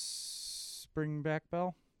Steelers bring back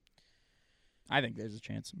Bell? I think there's a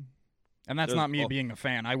chance. And that's not me being a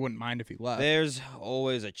fan. I wouldn't mind if he left. There's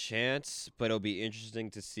always a chance, but it'll be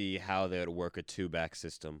interesting to see how they would work a 2-back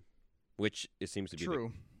system, which it seems to be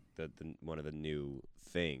the one of the new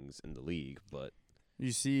things in the league. But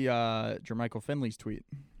you see Jermichael Finley's tweet?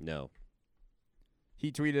 No.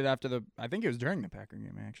 He tweeted after I think it was during the Packer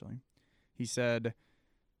game, actually. He said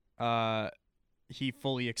he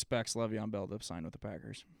fully expects Le'Veon Bell to sign with the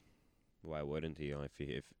Packers. Why wouldn't he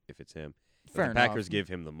if it's him? Fair the enough. Packers give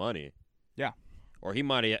him the money. Yeah. Or he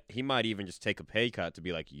might even just take a pay cut to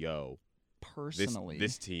be like, yo, personally,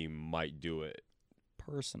 this team might do it.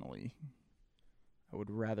 Personally, I would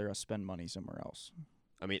rather us spend money somewhere else.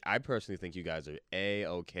 I mean, I personally think you guys are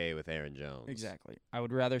A-okay with Aaron Jones. Exactly. I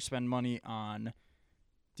would rather spend money on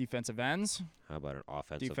defensive ends. How about an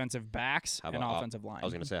offensive? Defensive backs and offensive line. I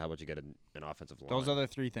was going to say, how about you get an offensive line? Those are the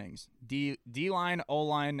 3 things. D-line,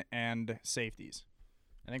 O-line, and safeties.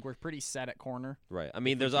 I think we're pretty set at corner. Right. I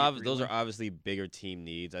mean, those are obviously bigger team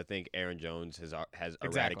needs. I think Aaron Jones has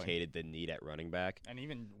eradicated the need at running back. And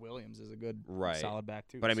even Williams is a good solid back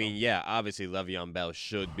too. But I mean, yeah, obviously Le'Veon Bell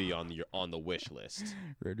should be on the wish list.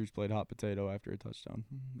 Raiders played hot potato after a touchdown.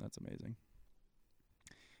 That's amazing.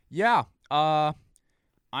 Yeah.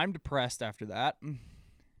 I'm depressed after that.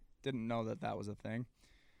 Didn't know that was a thing.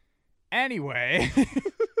 Anyway.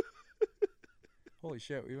 Holy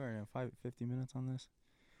shit, we were in 50 minutes on this.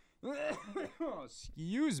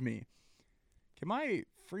 Excuse me. Can my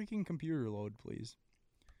freaking computer load, please?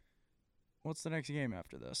 What's the next game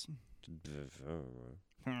after this?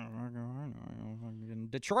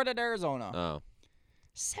 Detroit at Arizona. Oh.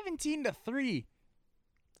 17-3.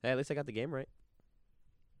 Hey, at least I got the game right.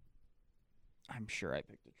 I'm sure I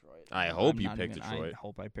picked Detroit. I hope you picked Detroit. I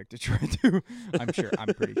hope I picked Detroit too. I'm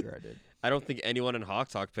pretty sure I did. I don't think anyone in Hawk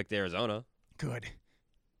Talk picked Arizona. Good.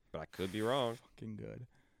 But I could be wrong. Fucking good.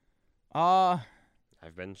 I've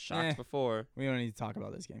been shocked before. We don't need to talk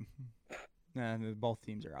about this game. Both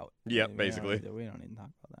teams are out. Yeah, basically. We don't need to talk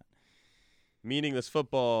about that. Meaningless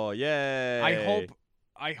football. Yay.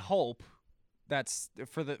 I hope that's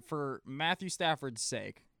for Matthew Stafford's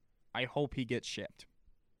sake. I hope he gets shipped.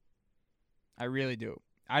 I really do.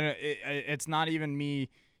 It's not even me,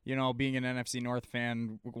 being an NFC North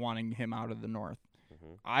fan wanting him out of the North.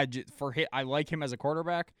 Mm-hmm. I like him as a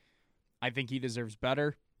quarterback. I think he deserves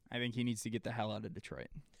better. I think he needs to get the hell out of Detroit.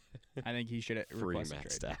 I think he should request Matt a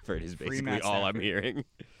trade. Stafford is basically all I'm hearing.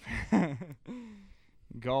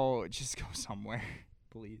 Just go somewhere,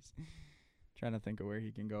 please. Trying to think of where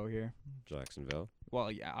he can go here. Jacksonville.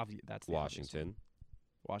 Well, yeah, that's the Washington.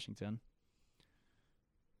 Washington.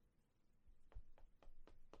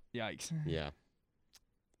 Yikes. Yeah.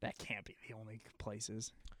 That can't be the only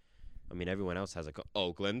places. I mean, everyone else has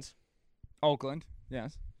Oakland. Oakland,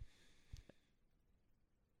 yes.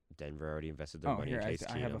 Denver already invested their money in Case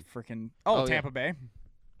Keenum. I have a freaking... Tampa Bay.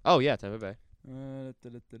 Oh, yeah, Tampa Bay.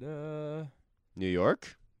 New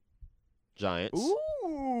York. Giants.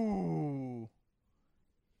 Ooh.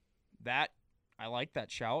 I like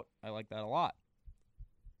that shout. I like that a lot.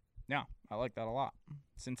 Yeah, I like that a lot.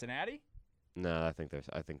 Cincinnati? No, I think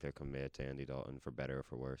they're committed to Andy Dalton for better or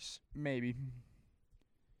for worse. Maybe.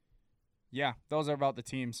 Yeah, those are about the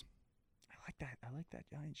teams. I like that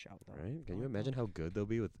Giants shout though. Right? Can you imagine how good they'll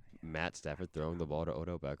be with Matt Stafford throwing the ball to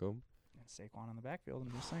Odell Beckham? And Saquon in the backfield.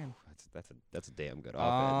 I'm just saying. That's a damn good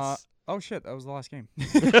offense. Oh shit, that was the last game. We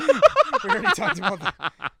already talked about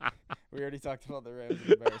the Rams and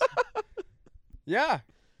the Bears. Yeah.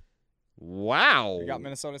 Wow. We got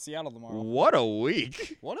Minnesota, Seattle tomorrow. What a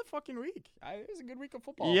week. What a fucking week. It was a good week of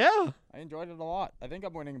football. Yeah. I enjoyed it a lot. I think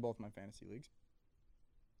I'm winning in both my fantasy leagues.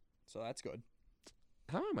 So that's good.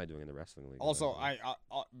 How am I doing in the wrestling league? Also,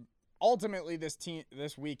 ultimately this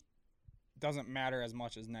week doesn't matter as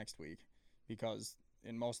much as next week because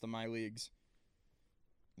in most of my leagues,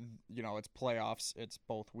 it's playoffs. It's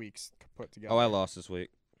both weeks put together. Oh, I lost this week.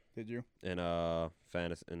 Did you? In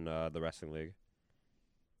fantasy the wrestling league.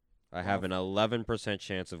 I have an 11%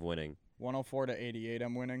 chance of winning. 104-88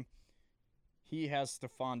 I'm winning. He has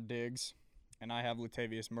Stephon Diggs, and I have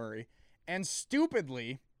Latavius Murray. And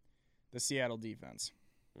stupidly, the Seattle defense.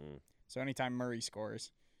 So anytime Murray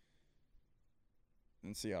scores,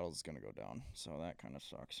 and Seattle's going to go down. So that kind of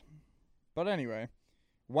sucks. But anyway,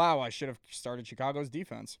 wow, I should have started Chicago's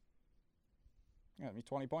defense. Got me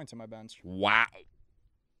 20 points on my bench. Wow.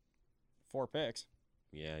 4 picks.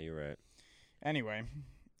 Yeah, you're right. Anyway,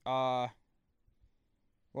 what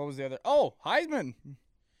was the other? Oh, Heisman.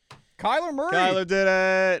 Kyler Murray. Kyler did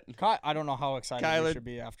it. I don't know how excited you should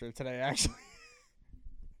be after today, actually.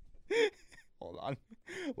 Hold on.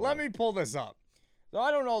 Let me pull this up. So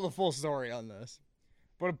I don't know the full story on this.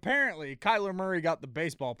 But apparently, Kyler Murray got the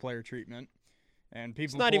baseball player treatment. And people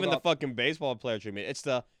It's not even the fucking baseball player treatment. It's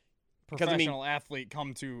the professional athlete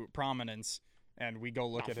come to prominence, and we go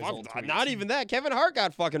look at his old tweets. Not even that. Kevin Hart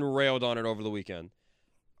got fucking railed on it over the weekend.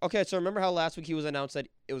 Okay, so remember how last week it was announced that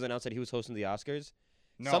he was hosting the Oscars?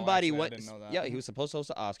 No, Somebody actually, went. I didn't know that. Yeah, he was supposed to host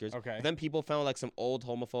the Oscars. Okay. But then people found like some old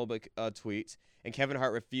homophobic tweets, and Kevin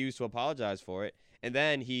Hart refused to apologize for it. And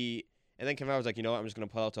then Kevin Hart was like, you know what, I'm just gonna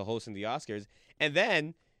pull out to hosting the Oscars. And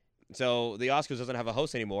then, so the Oscars doesn't have a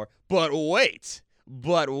host anymore. But wait,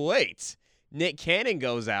 Nick Cannon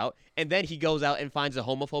goes out, and then he goes out and finds the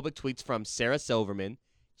homophobic tweets from Sarah Silverman,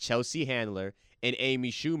 Chelsea Handler, and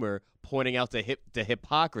Amy Schumer, pointing out the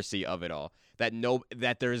hypocrisy of it all.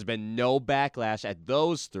 That there has been no backlash at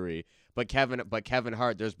those three, but Kevin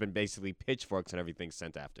Hart, there's been basically pitchforks and everything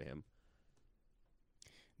sent after him.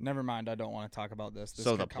 Never mind. I don't want to talk about this.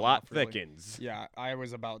 So the plot thickens. Yeah, I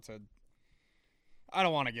was about to. I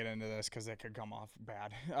don't want to get into this because it could come off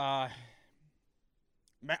bad. I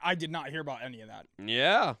did not hear about any of that.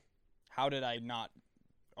 Yeah. How did I not?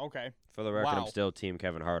 Okay. For the record, Wow. I'm still Team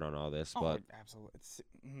Kevin Hart on all this, but absolutely.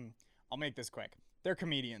 I'll make this quick. They're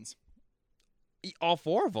comedians. All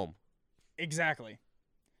 4 of them. Exactly.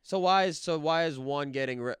 So why is one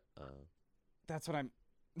getting? That's what I'm.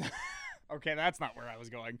 Okay, that's not where I was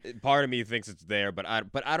going. Part of me thinks it's there, but I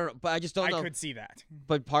don't. But I just don't know. I could see that.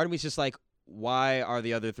 But part of me's just like, why are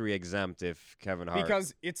the other 3 exempt if Kevin Hart?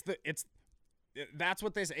 Because that's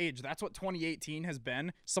what this age. That's what 2018 has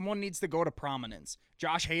been. Someone needs to go to prominence.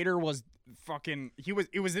 Josh Hader was fucking.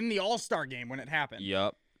 It was in the All-Star game when it happened.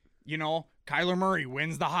 Yep. You know, Kyler Murray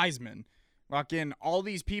wins the Heisman. Fucking all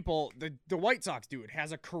these people. The White Sox dude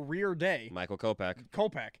has a career day. Michael Kopech.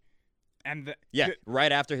 And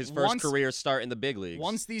right after his first career start in the big leagues.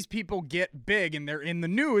 Once these people get big and they're in the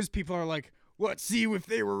news, people are like, let's see if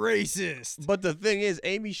they were racist. But the thing is,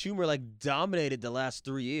 Amy Schumer dominated the last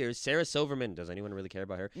 3 years. Sarah Silverman, does anyone really care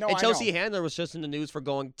about her? No, and Chelsea I know. Handler was just in the news for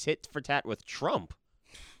going tit for tat with Trump.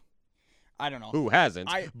 I don't know. Who hasn't?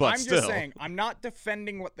 But I'm still. just saying, I'm not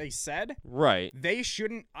defending what they said. Right. They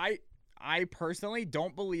shouldn't. I personally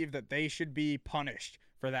don't believe that they should be punished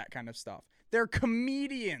for that kind of stuff. They're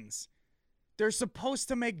comedians. They're supposed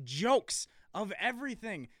to make jokes of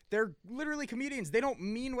everything. They're literally comedians. They don't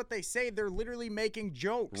mean what they say. They're literally making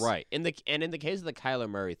jokes. Right. In the case of the Kyler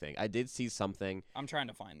Murray thing, I did see something. I'm trying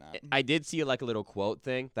to find that. I did see a little quote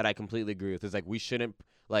thing that I completely agree with. It's we shouldn't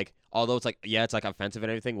although it's it's offensive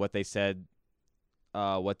and everything what they said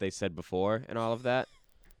before and all of that.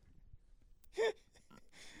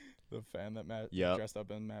 The fan that Matt dressed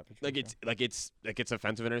up in Matt Patricia. It's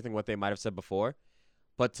offensive and everything what they might have said before,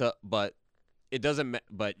 but it doesn't.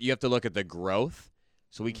 But you have to look at the growth,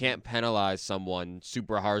 so we can't penalize someone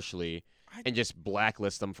super harshly and just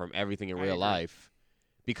blacklist them from everything in real life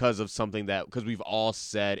because of something because we've all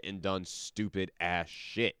said and done stupid ass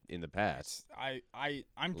shit in the past.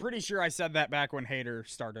 I'm pretty sure I said that back when Hader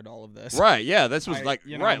started all of this. Right? Yeah, this was right.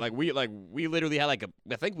 We We literally had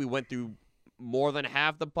I think we went through more than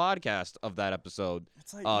half the podcast of that episode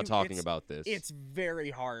talking about this. It's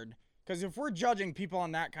very hard because if we're judging people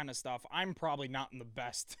on that kind of stuff, I'm probably not in the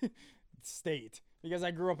best state because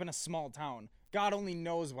I grew up in a small town. God only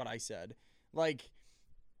knows what I said. I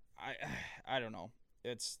don't know.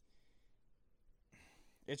 It's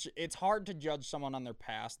hard to judge someone on their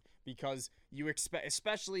past because you expect,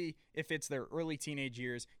 especially if it's their early teenage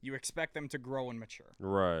years, you expect them to grow and mature.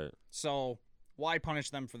 Right. So why punish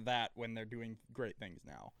them for that when they're doing great things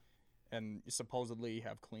now and supposedly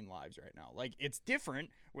have clean lives right now? It's different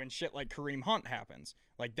when shit like Kareem Hunt happens.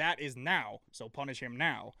 That is now, so punish him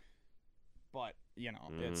now. But,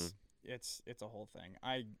 it's a whole thing.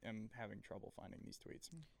 I am having trouble finding these tweets.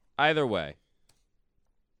 Either way,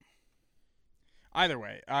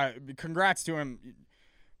 congrats to him.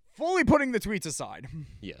 Fully putting the tweets aside.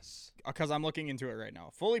 Yes. Because I'm looking into it right now.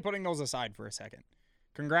 Fully putting those aside for a second.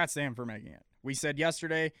 Congrats to him for making it. We said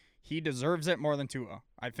yesterday he deserves it more than Tua.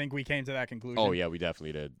 I think we came to that conclusion. Oh, yeah, we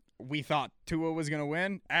definitely did. We thought Tua was going to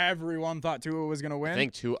win. Everyone thought Tua was going to win.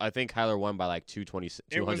 I think Kyler won by 226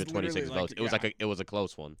 votes. It was a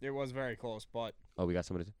close one. It was very close, but oh, we got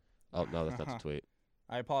somebody. Oh, no, that's not the tweet.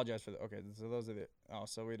 I apologize for the. Okay, so those are the. Oh,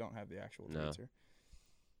 so we don't have the actual No. tweets here.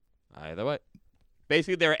 Either way,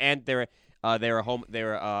 basically they were anti-gay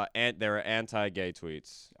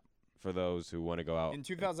tweets for those who want to go out In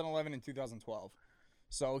 2011 and 2012.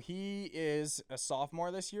 So he is a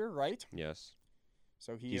sophomore this year, right? Yes,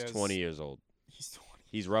 So he's 20 years old. He's 20.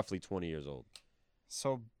 He's roughly 20 years old.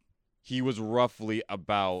 So He was roughly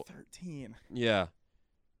about 13. yeah.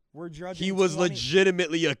 We're judging. He was 20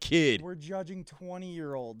 legitimately a kid. We're judging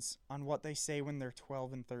 20-year-olds on what they say when they're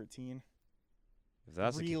 12 and 13. If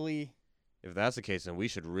that's Really? if that's the case, then we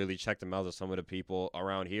should really check the mouths of some of the people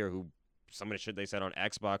around here who some of the shit they said on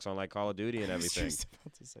Xbox on like Call of Duty and I was everything. just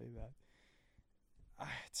about to say that.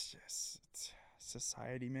 It's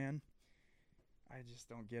society, man. I just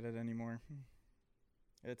don't get it anymore.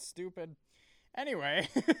 It's stupid. Anyway,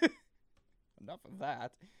 enough of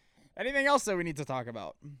that. Anything else that we need to talk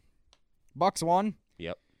about? Bucks won.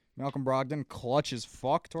 Yep. Malcolm Brogdon clutch as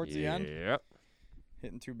fuck towards the end, Yep.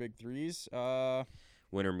 hitting 2 big threes.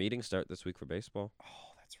 Winter meetings start this week for baseball.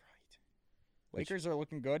 Oh, that's right. Lakers are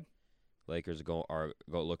looking good, Lakers are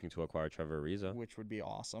looking to acquire Trevor Ariza. which would be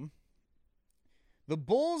awesome. The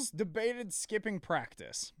Bulls debated skipping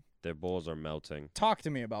practice. Their Bulls are melting. Talk to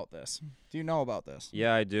me about this. Do you know about this?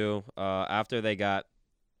 Yeah, I do. After they got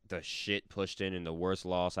the shit pushed in the worst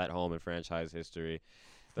loss at home in franchise history,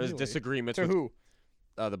 there's Really? disagreements To with who?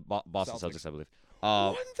 the Boston Celtics. Celtics, I believe.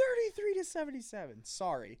 133 to 77.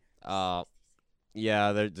 Sorry.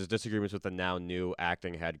 Yeah, there's disagreements with the now new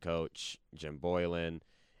acting head coach Jim Boylan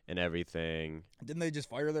and everything. Didn't they just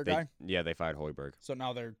fire their guy? Yeah, they fired Hoiberg. So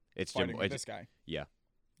now they're It's fighting Jim. with this guy. Yeah.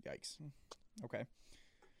 Yikes. Okay.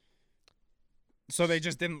 So they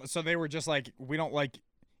just didn't. So they were just like, we don't like.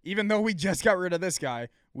 Even though we just got rid of this guy,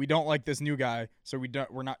 we don't like this new guy. So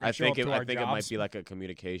we're not. Gonna show up to our I think jobs. it might be like a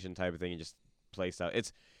communication type of thing. You just placed out.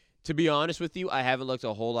 It's to be honest with you, I haven't looked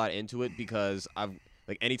a whole lot into it because I've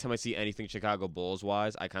like anytime I see anything Chicago Bulls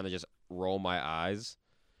wise, I kind of just roll my eyes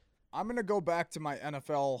I'm gonna go back to my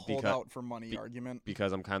NFL holdout for money argument.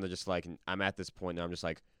 because I'm kind of just like I'm at this point now. I'm just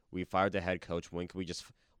like we fired the head coach. When can we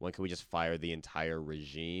just fire the entire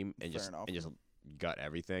regime and Fair enough. just gut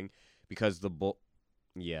everything? Because the Bull,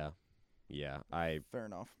 yeah, Fair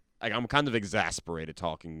enough. I'm kind of exasperated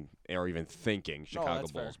talking or even thinking No, Chicago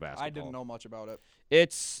that's fair. Bulls basketball. I didn't know much about it.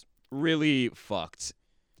 It's really fucked.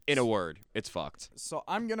 In a word, it's fucked. So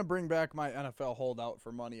I'm going to bring back my NFL holdout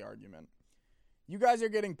for money argument. You guys are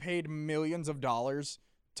getting paid millions of dollars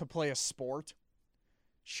to play a sport.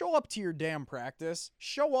 Show up to your damn practice.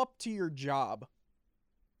 Show up to your job.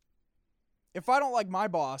 If I don't like my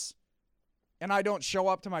boss and I don't show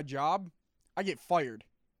up to my job, I get fired.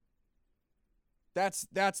 That's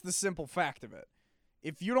the simple fact of it.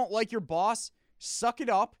 If you don't like your boss, suck it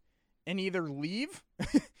up and either leave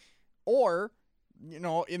or,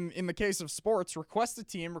 in the case of sports, request a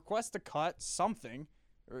team, request a cut, something,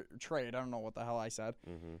 or trade. I don't know what the hell I said.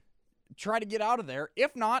 Mm-hmm. Try to get out of there.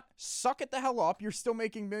 If not, suck it the hell up. You're still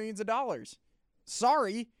making millions of dollars.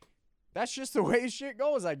 Sorry. That's just the way shit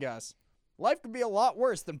goes, I guess. Life could be a lot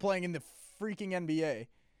worse than playing in the freaking NBA.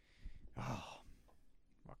 Oh,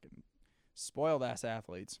 fucking spoiled ass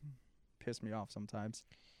athletes. Piss me off sometimes.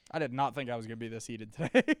 I did not think I was going to be this heated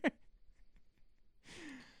today.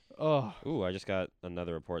 Oh. Ooh, I just got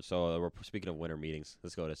another report. So we're speaking of winter meetings.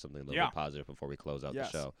 Let's go to something a little bit positive before we close out the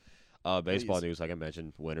show. Baseball Please. news, like I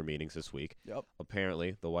mentioned, winter meetings this week. Yep.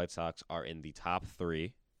 Apparently, the White Sox are in the top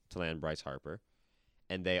 3 to land Bryce Harper,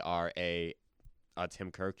 and they are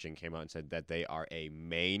Tim Kirkjian came out and said that they are a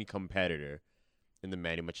main competitor in the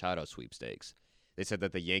Manny Machado sweepstakes. They said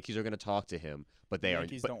that the Yankees are going to talk to him, but they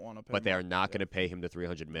Yankees don't want to pay but they him. are not going to pay him the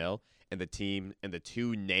 $300 million. And the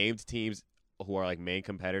two named teams who are like main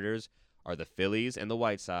competitors are the Phillies and the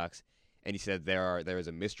White Sox. And he said there is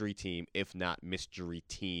a mystery team, if not mystery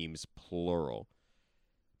teams, plural.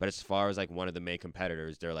 But as far as like one of the main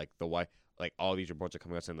competitors, they're like all these reports are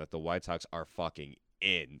coming out saying that the White Sox are fucking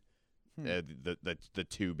in the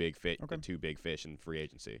two big fish in free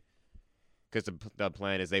agency. Because the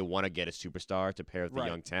plan is they want to get a superstar to pair with the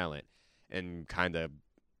young talent and kind of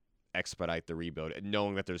expedite the rebuild,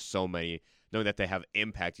 knowing that they have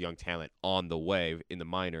impact young talent on the way in the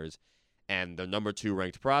minors, and the number 2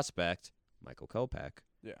 ranked prospect, Michael Kopech.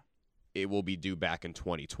 Yeah. It will be due back in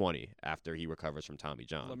 2020 after he recovers from Tommy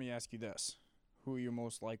John. Let me ask you this: Who are you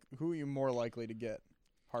more likely to get,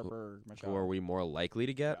 Harper or Machado? Who are we more likely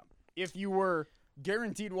to get? Yeah. If you were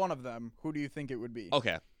guaranteed one of them, who do you think it would be?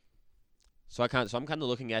 Okay. So I'm kind of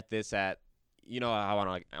looking at this at, how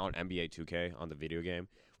on NBA 2K on the video game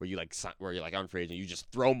where you're like on free agent, you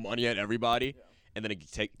just throw money at everybody, and then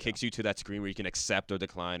it kicks you to that screen where you can accept or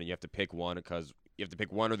decline, and you have to pick one because you have to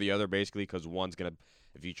pick one or the other basically, because one's gonna.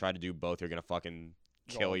 If you try to do both, you're gonna fucking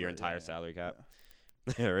kill your entire salary cap.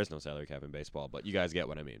 Yeah. There is no salary cap in baseball, but you guys get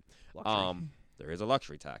what I mean. Luxury. There is a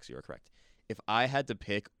luxury tax. You are correct. If I had to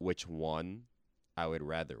pick which one I would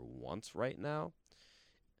rather want right now,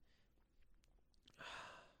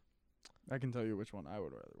 I can tell you which one I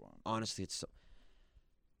would rather want. honestly,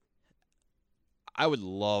 I would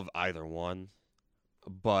love either one,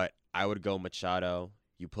 but I would go Machado.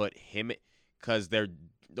 You put him because the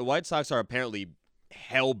White Sox are apparently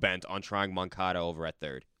hell bent on trying Moncada over at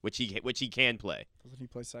third, which he can play. Doesn't he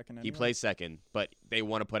play second? Anyway? He plays second, but they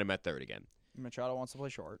want to put him at third again. Machado wants to play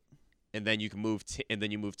short. And then you can move,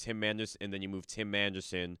 you move Tim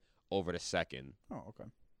Anderson over to second. Oh, okay.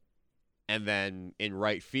 And then in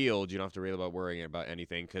right field, you don't have to really worrying about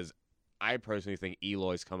anything because I personally think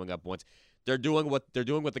Eloy's coming up once. They're doing what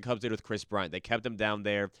the Cubs did with Chris Bryant. They kept him down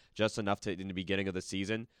there just enough in the beginning of the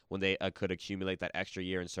season when they could accumulate that extra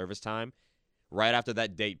year in service time. Right after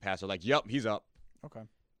that date passed, they're like, "Yep, he's up." Okay.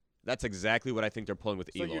 That's exactly what I think they're pulling with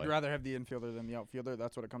Eloy. So you'd rather have the infielder than the outfielder?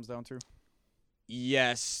 That's what it comes down to?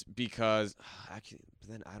 Yes, because actually, but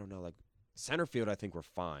then I don't know. Like center field, I think we're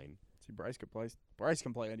fine. See, Bryce could play. Bryce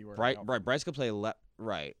can play anywhere. Right. Bryce could play left.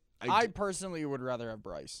 Right. I personally would rather have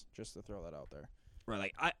Bryce, just to throw that out there.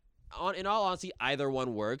 Right. Like in all honesty, either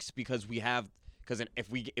one works because if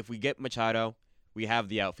we get Machado, we have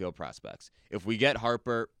the outfield prospects. If we get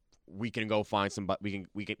Harper, we can go find somebody.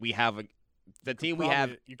 We have the team we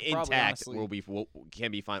have intact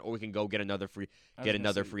can be fine, or we can go get another free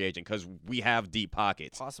agent because we have deep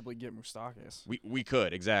pockets. Possibly get Moustakas. We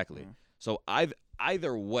could exactly. Yeah. So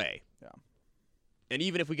either way. Yeah. And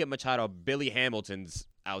even if we get Machado, Billy Hamilton's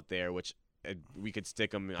out there, which we could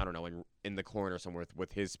stick him. I don't know in the corner somewhere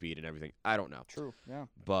with his speed and everything. I don't know. True. Yeah.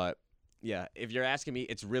 But yeah, if you're asking me,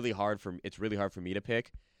 it's really hard for me to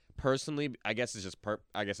pick. Personally, I guess it's just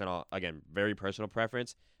again very personal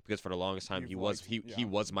preference because for the longest time he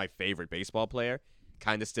was my favorite baseball player,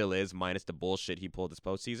 kind of still is minus the bullshit he pulled this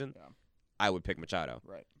postseason. Yeah. I would pick Machado,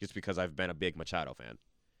 right? Just because I've been a big Machado fan.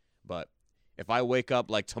 But if I wake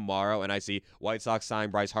up like tomorrow and I see White Sox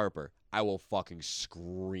sign Bryce Harper, I will fucking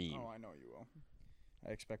scream. Oh, I know you will.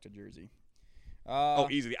 I expect a jersey.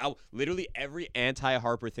 Easily. Literally every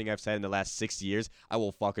anti-Harper thing I've said in the last 6 years, I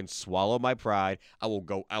will fucking swallow my pride. I will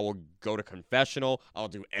go to confessional. I'll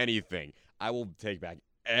do anything. I will take back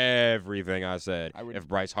everything I said if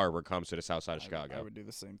Bryce Harper comes to the south side of Chicago. I would do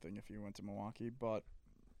the same thing if he went to Milwaukee, but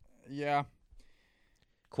yeah.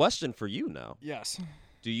 Question for you now. Yes.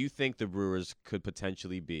 Do you think the Brewers could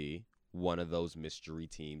potentially be one of those mystery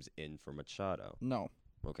teams in for Machado? No.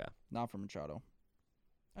 Okay. Not for Machado.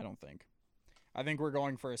 I don't think. I think we're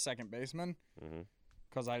going for a second baseman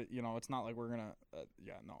because it's not like we're gonna.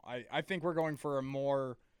 I think we're going for a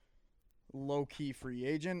more low key free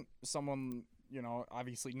agent. Someone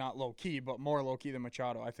obviously not low key, but more low key than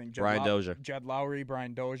Machado. I think Brian Dozier, Jed Lowry,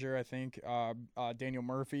 Brian Dozier. I think Daniel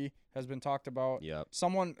Murphy has been talked about. Yep.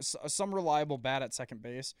 Some reliable bat at second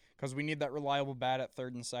base because we need that reliable bat at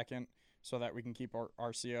third and second so that we can keep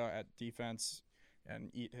Arcia at defense and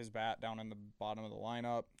eat his bat down in the bottom of the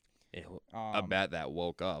lineup. A bat that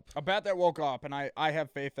woke up. And I have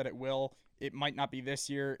faith that it will. It might not be this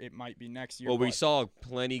year. It might be next year. Well, we saw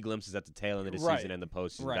plenty glimpses at the tail end of the season and the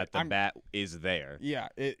postseason that the bat is there. Yeah,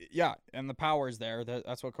 and the power is there.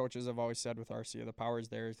 That's what coaches have always said with Arcia. The power is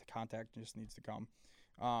there. The contact just needs to come.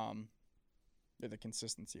 The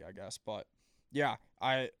consistency, I guess. But, yeah,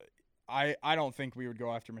 I don't think we would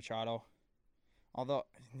go after Machado. Although,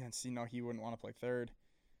 he wouldn't want to play third.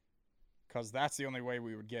 Because that's the only way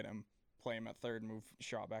we would get him. Play him at third and move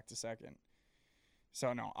Shaw back to second.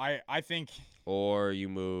 So, no, I think... Or you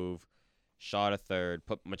move Shaw to third,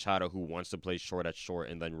 put Machado, who wants to play short at short,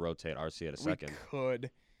 and then rotate Arcia to second. We could.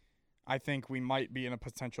 I think we might be in a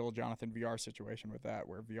potential Jonathan VR situation with that,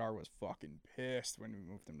 where VR was fucking pissed when we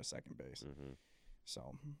moved him to second base. Mm-hmm.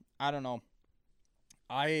 So, I don't know.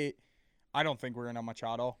 I don't think we're in a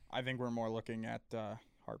Machado. I think we're more looking at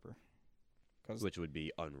Harper. Which would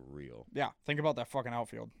be unreal. Yeah, think about that fucking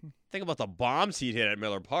outfield. Think about the bombs he'd hit at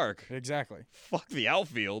Miller Park. Exactly. Fuck the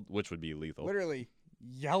outfield, which would be lethal. Literally,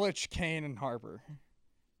 Yelich, Kane, and Harper.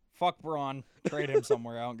 Fuck Braun. Trade him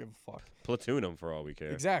somewhere. I don't give a fuck. Platoon him for all we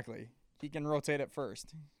care. Exactly. He can rotate it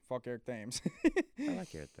first. Fuck Eric Thames. I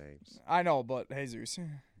like Eric Thames. I know, but Jesus.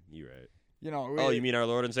 You right. You mean our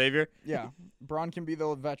Lord and Savior? Yeah. Braun can be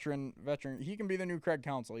the veteran. He can be the new Craig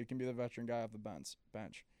Counsell. He can be the veteran guy off the bench.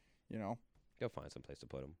 Go find some place to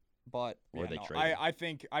put him. But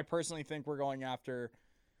I personally think we're going after,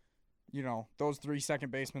 those 3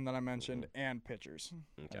 second basemen that I mentioned and pitchers.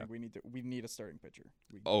 Okay. I think we need a starting pitcher.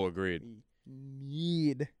 Agreed. We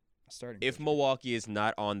need a starting If pitcher. Milwaukee is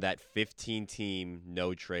not on that 15-team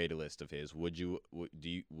no trade list of his, would you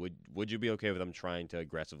be okay with them trying to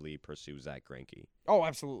aggressively pursue Zach Greinke? Oh,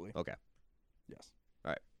 absolutely. Okay. Yes. All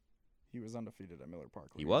right. He was undefeated at Miller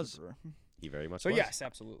Park. He when was. a Brewer. He very much So was. yes,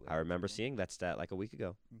 absolutely. I remember seeing that stat like a week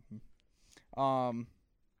ago.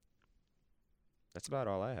 That's about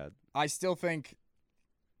all I had. I still think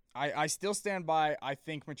I still stand by. I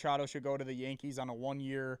think Machado should go to the Yankees on a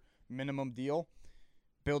 1-year minimum deal,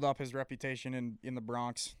 build up his reputation in the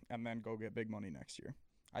Bronx, and then go get big money next year.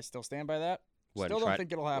 I still stand by that. Still don't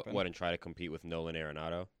think it'll happen. What, and try to compete with Nolan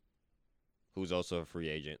Arenado, who's also a free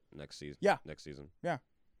agent next season? Yeah. Next season.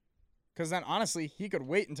 Because then, honestly, he could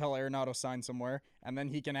wait until Arenado signs somewhere, and then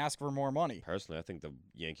he can ask for more money. Personally, I think the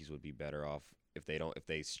Yankees would be better off if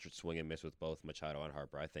they swing and miss with both Machado and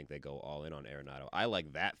Harper. I think they go all in on Arenado. I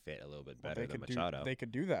like that fit a little bit better than Machado. They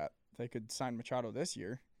could do that. They could sign Machado this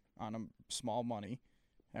year on a small money,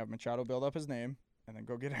 have Machado build up his name, and then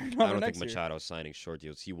go get Arenado next year. I don't think Machado's signing short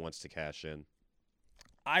deals. He wants to cash in.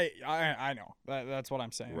 I know. That's what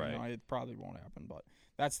I'm saying. Right. You know, it probably won't happen, but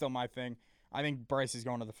that's still my thing. I think Bryce is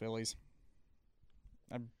going to the Phillies.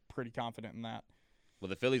 I'm pretty confident in that. Well,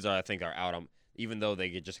 the Phillies are out on. Even though they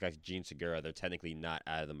just got Gene Segura, they're technically not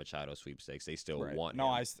out of the Machado sweepstakes. They still Right. want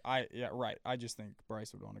No, him. yeah, right. I just think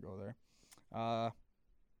Bryce would want to go there.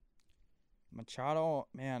 Machado,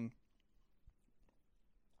 man,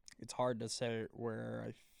 it's hard to say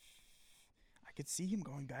where I could see him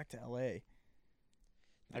going back to L.A.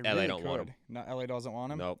 LA don't want him. No, L.A. doesn't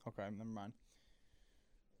want him? Nope. Okay, never mind.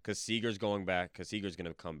 Because Seager's going back. Because Seager's going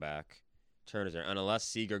to come back. Turner's there. And unless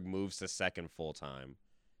Seager moves to second full-time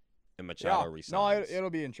and Machado resigns. No, it'll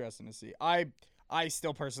be interesting to see. I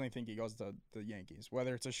still personally think he goes to the Yankees.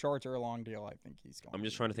 Whether it's a short or a long deal, I think he's going. I'm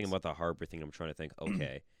just trying to think about the Harper thing. I'm trying to think,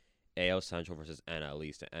 okay, AL Central versus NL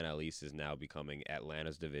East. The NL East is now becoming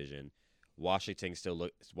Atlanta's division. Washington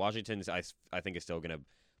I think is still going to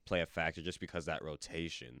play a factor just because that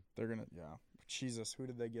rotation. They're going to, yeah. Jesus, who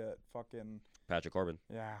did they get? Fucking Patrick Corbin.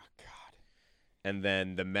 Yeah, God. And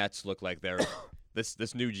then the Mets look like they're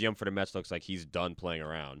this new GM for the Mets looks like he's done playing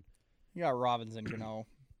around. You got Robinson,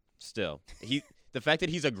 Still, the fact that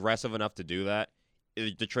he's aggressive enough to do that,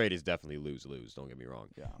 the trade is definitely lose-lose. Don't get me wrong.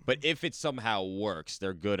 Yeah. But if it somehow works,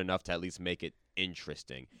 they're good enough to at least make it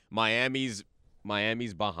interesting. Miami's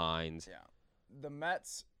behind. Yeah. The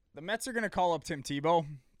Mets are going to call up Tim Tebow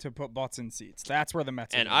to put butts in seats. That's where the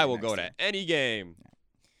Mets are. And I will go to any game.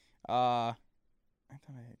 Yeah. I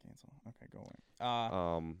thought I hit cancel. Okay, go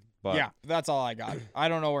away. But yeah, that's all I got. I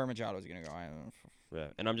don't know where Machado's going to go. I don't know. Yeah,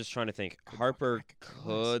 and I'm just trying to think. Good Harper luck.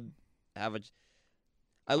 could have a.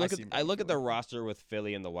 I look at the roster with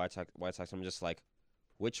Philly and the White Sox. I'm just like,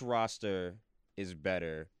 which roster is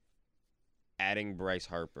better? Adding Bryce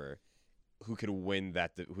Harper, who could win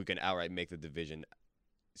that? Who can outright make the division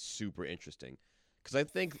super interesting? Because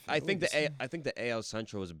I think the AL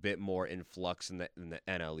Central is a bit more in flux than the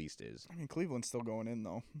NL East is. I mean, Cleveland's still going in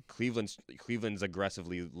though. Cleveland's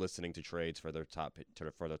aggressively listening to trades for their top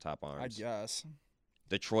arms. I guess.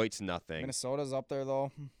 Detroit's nothing. Minnesota's up there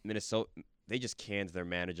though. Minnesota, they just canned their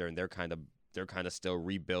manager, and they're kind of still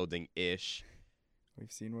rebuilding ish.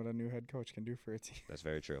 We've seen what a new head coach can do for a team. That's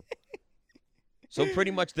very true. So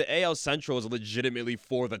pretty much the AL Central is legitimately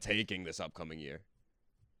for the taking this upcoming year.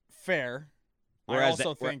 Fair. Whereas I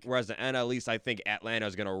also think the NL East, I think Atlanta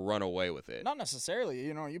is going to run away with it. not necessarily.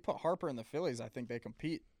 You know, you put Harper in the Phillies, I think they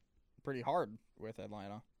compete pretty hard with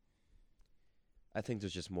Atlanta. I think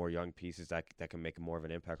there's just more young pieces that can make more of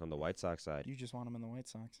an impact on the White Sox side. You just want them in the White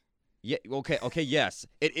Sox. Yeah. Okay. Yes,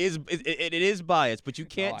 it is biased, but you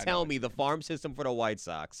can't I tell know. me the farm system for the White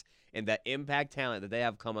Sox and that impact talent that they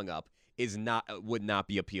have coming up would not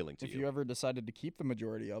be appealing to If you ever decided to keep the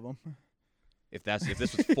majority of them. If this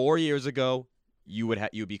was 4 years ago, you would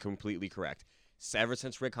be completely correct. Ever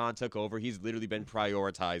since Rick Hahn took over, he's literally been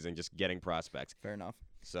prioritizing just getting prospects. Fair enough.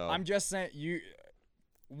 So I'm just saying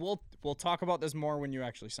we'll talk about this more when you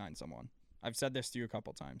actually sign someone. I've said this to you a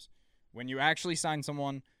couple times. When you actually sign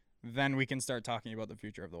someone, then we can start talking about the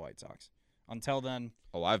future of the White Sox. Until then,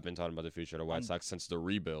 I've been talking about the future of the White Sox since the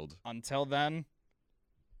rebuild. Until then,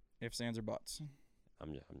 ifs, ands, or buts.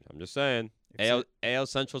 I'm just saying. AL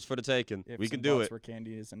Central's for the taking. If We some can do buts it. were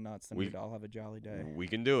candies and nuts, then we'd all have a jolly day. We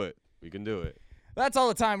can do it. We can do it. That's all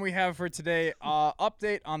the time we have for today.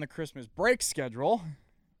 Update on the Christmas break schedule.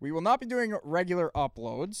 We will not be doing regular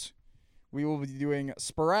uploads. We will be doing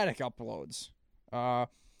sporadic uploads.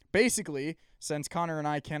 Basically, since Connor and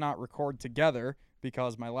I cannot record together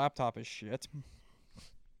because my laptop is shit.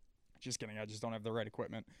 Just kidding. I just don't have the right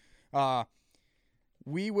equipment.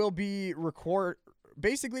 We will be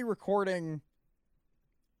basically recording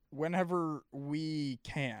whenever we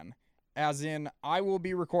can. As in, I will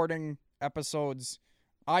be recording episodes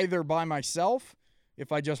either by myself,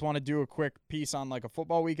 if I just want to do a quick piece on like a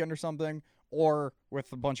football weekend or something, or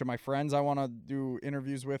with a bunch of my friends I want to do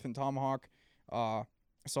interviews with in Tomahawk.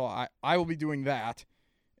 So I will be doing that.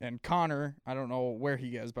 And Connor, I don't know where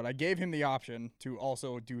he is, but I gave him the option to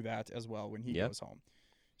also do that as well when he goes home.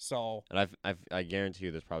 So, and I guarantee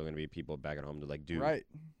you there's probably going to be people back at home to like, dude, right.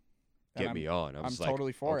 get me on. I'm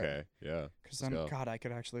totally for it. Okay, yeah. Because then, God, I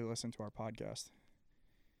could actually listen to our podcast.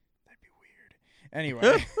 That'd be weird.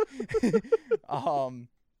 Anyway,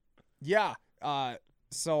 yeah.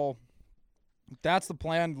 So that's the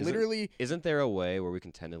plan. Isn't there a way where we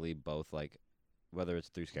can tentatively both, like, whether it's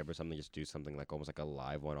through Skype or something, just do something like almost like a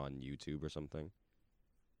live one on YouTube or something?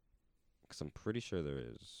 Because I'm pretty sure there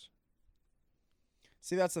is.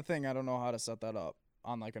 See, that's the thing. I don't know how to set that up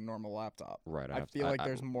on like a normal laptop. Right. I feel like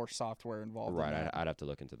there's more software involved. Right. In that. I'd have to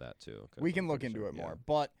look into that too. We can look into it more.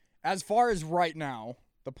 But as far as right now,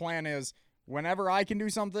 the plan is whenever I can do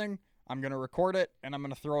something, I'm going to record it and I'm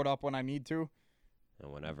going to throw it up when I need to.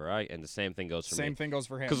 And whenever and the same thing goes for me. Same thing goes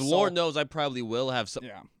for him. Because Lord knows I probably will have some.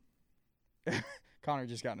 Yeah. Connor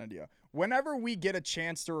just got an idea. Whenever we get a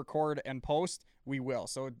chance to record and post, we will.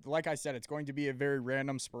 So like I said, it's going to be a very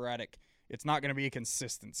random, sporadic. It's not going to be a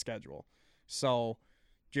consistent schedule. So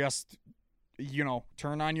just,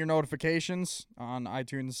 turn on your notifications on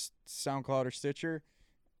iTunes, SoundCloud, or Stitcher.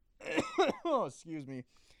 Oh, excuse me.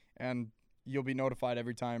 And you'll be notified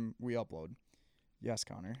every time we upload. Yes,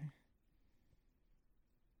 Connor.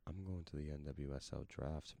 I'm going to the NWSL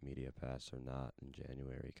draft, media pass or not, in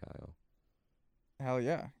January, Kyle. Hell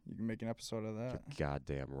yeah. You can make an episode of that. You're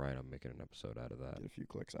goddamn right I'm making an episode out of that. Get a few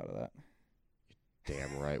clicks out of that.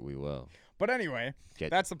 Damn right we will. But anyway,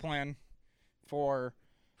 that's the plan for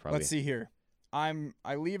let's see here. I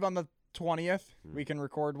leave on the 20th. We can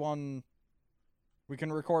record one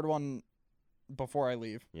before I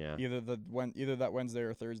leave. Yeah. Either that Wednesday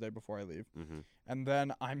or Thursday before I leave. Mm-hmm. And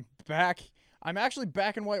then I'm back. I'm actually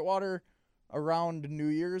back in Whitewater around New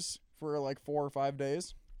Year's for like 4 or 5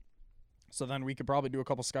 days. So then we could probably do a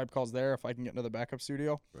couple Skype calls there if I can get into the backup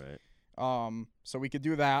studio. Right. So we could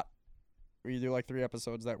do that. We do like 3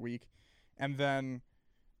 episodes that week. And then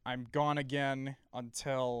I'm gone again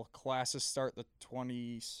until classes start the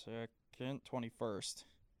 22nd,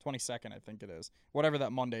 I think it is. Whatever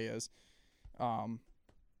that Monday is.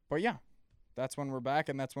 But yeah, that's when we're back,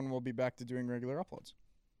 and that's when we'll be back to doing regular uploads.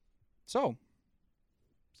 So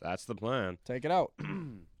that's the plan. Take it out.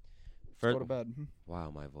 Go to bed.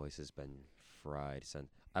 Wow, my voice has been fried.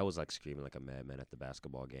 I was like screaming like a madman at the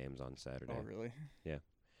basketball games on Saturday. Oh, really? Yeah.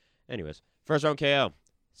 Anyways, First Round KO,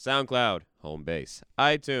 SoundCloud, Home Base,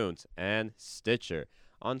 iTunes, and Stitcher.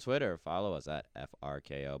 On Twitter, follow us at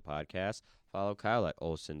FRKO Podcast. Follow Kyle at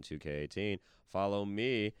Olsen2K18. Follow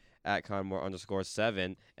me at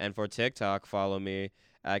Connormore_7. And for TikTok, follow me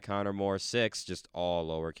at ConnorMore6, just all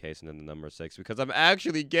lowercase and then the number 6, because I'm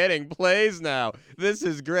actually getting plays now. This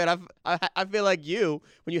is great. I feel like when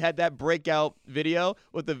you had that breakout video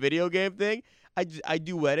with the video game thing, I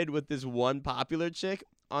duetted with this one popular chick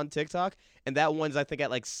on TikTok, and that one's, I think,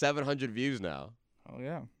 at like 700 views now. Oh,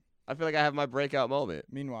 yeah. I feel like I have my breakout moment.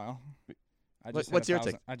 Meanwhile, what's your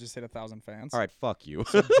take? I just hit 1,000 fans. All right, fuck you.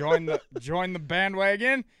 So join the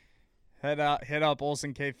bandwagon. Hit up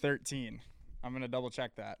Olsen K13. I'm gonna double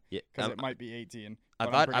check that because it might be 18.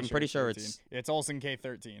 I'm pretty sure it's Olsen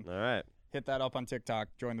K13. All right. Hit that up on TikTok.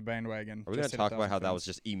 Join the bandwagon. Are we gonna talk about how that was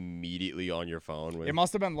just immediately on your phone? It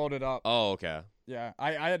must have been loaded up. Oh, okay. Yeah,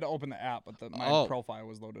 I had to open the app, but my profile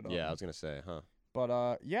was loaded up. Yeah, I was gonna say, huh?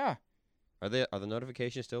 But yeah. Are the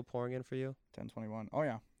notifications still pouring in for you? 1021. Oh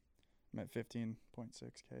yeah. I'm at 15.6K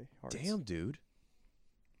hearts. Damn, dude.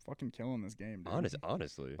 Fucking killing this game, dude.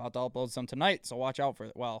 Honestly. About to upload some tonight, so watch out for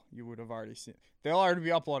it. Well, you would have already seen. They'll already be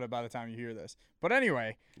uploaded by the time you hear this. But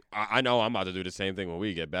anyway. I know I'm about to do the same thing when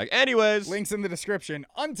we get back. Anyways. Links in the description.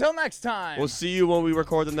 Until next time. We'll see you when we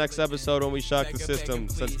record the next episode when we shock the system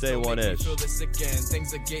since day one-ish.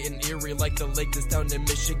 Things are getting eerie like the lake that's down in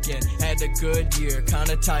Michigan. Had a good year,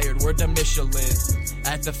 kinda tired, we're the Michelin.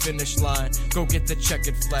 At the finish line, go get the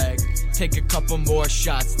checkered flag. Take a couple more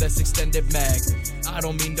shots, that's extended mag. I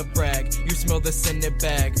don't mean to brag, you smell the scented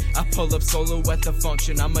bag. I pull up solo at the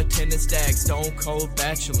function, I'm a tennis stag. Stone cold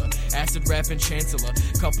bachelor, acid rapping chancellor.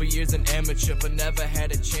 Couple years an amateur, but never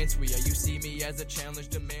had a chance where you see me as a challenge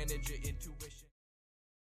to manage your intuition.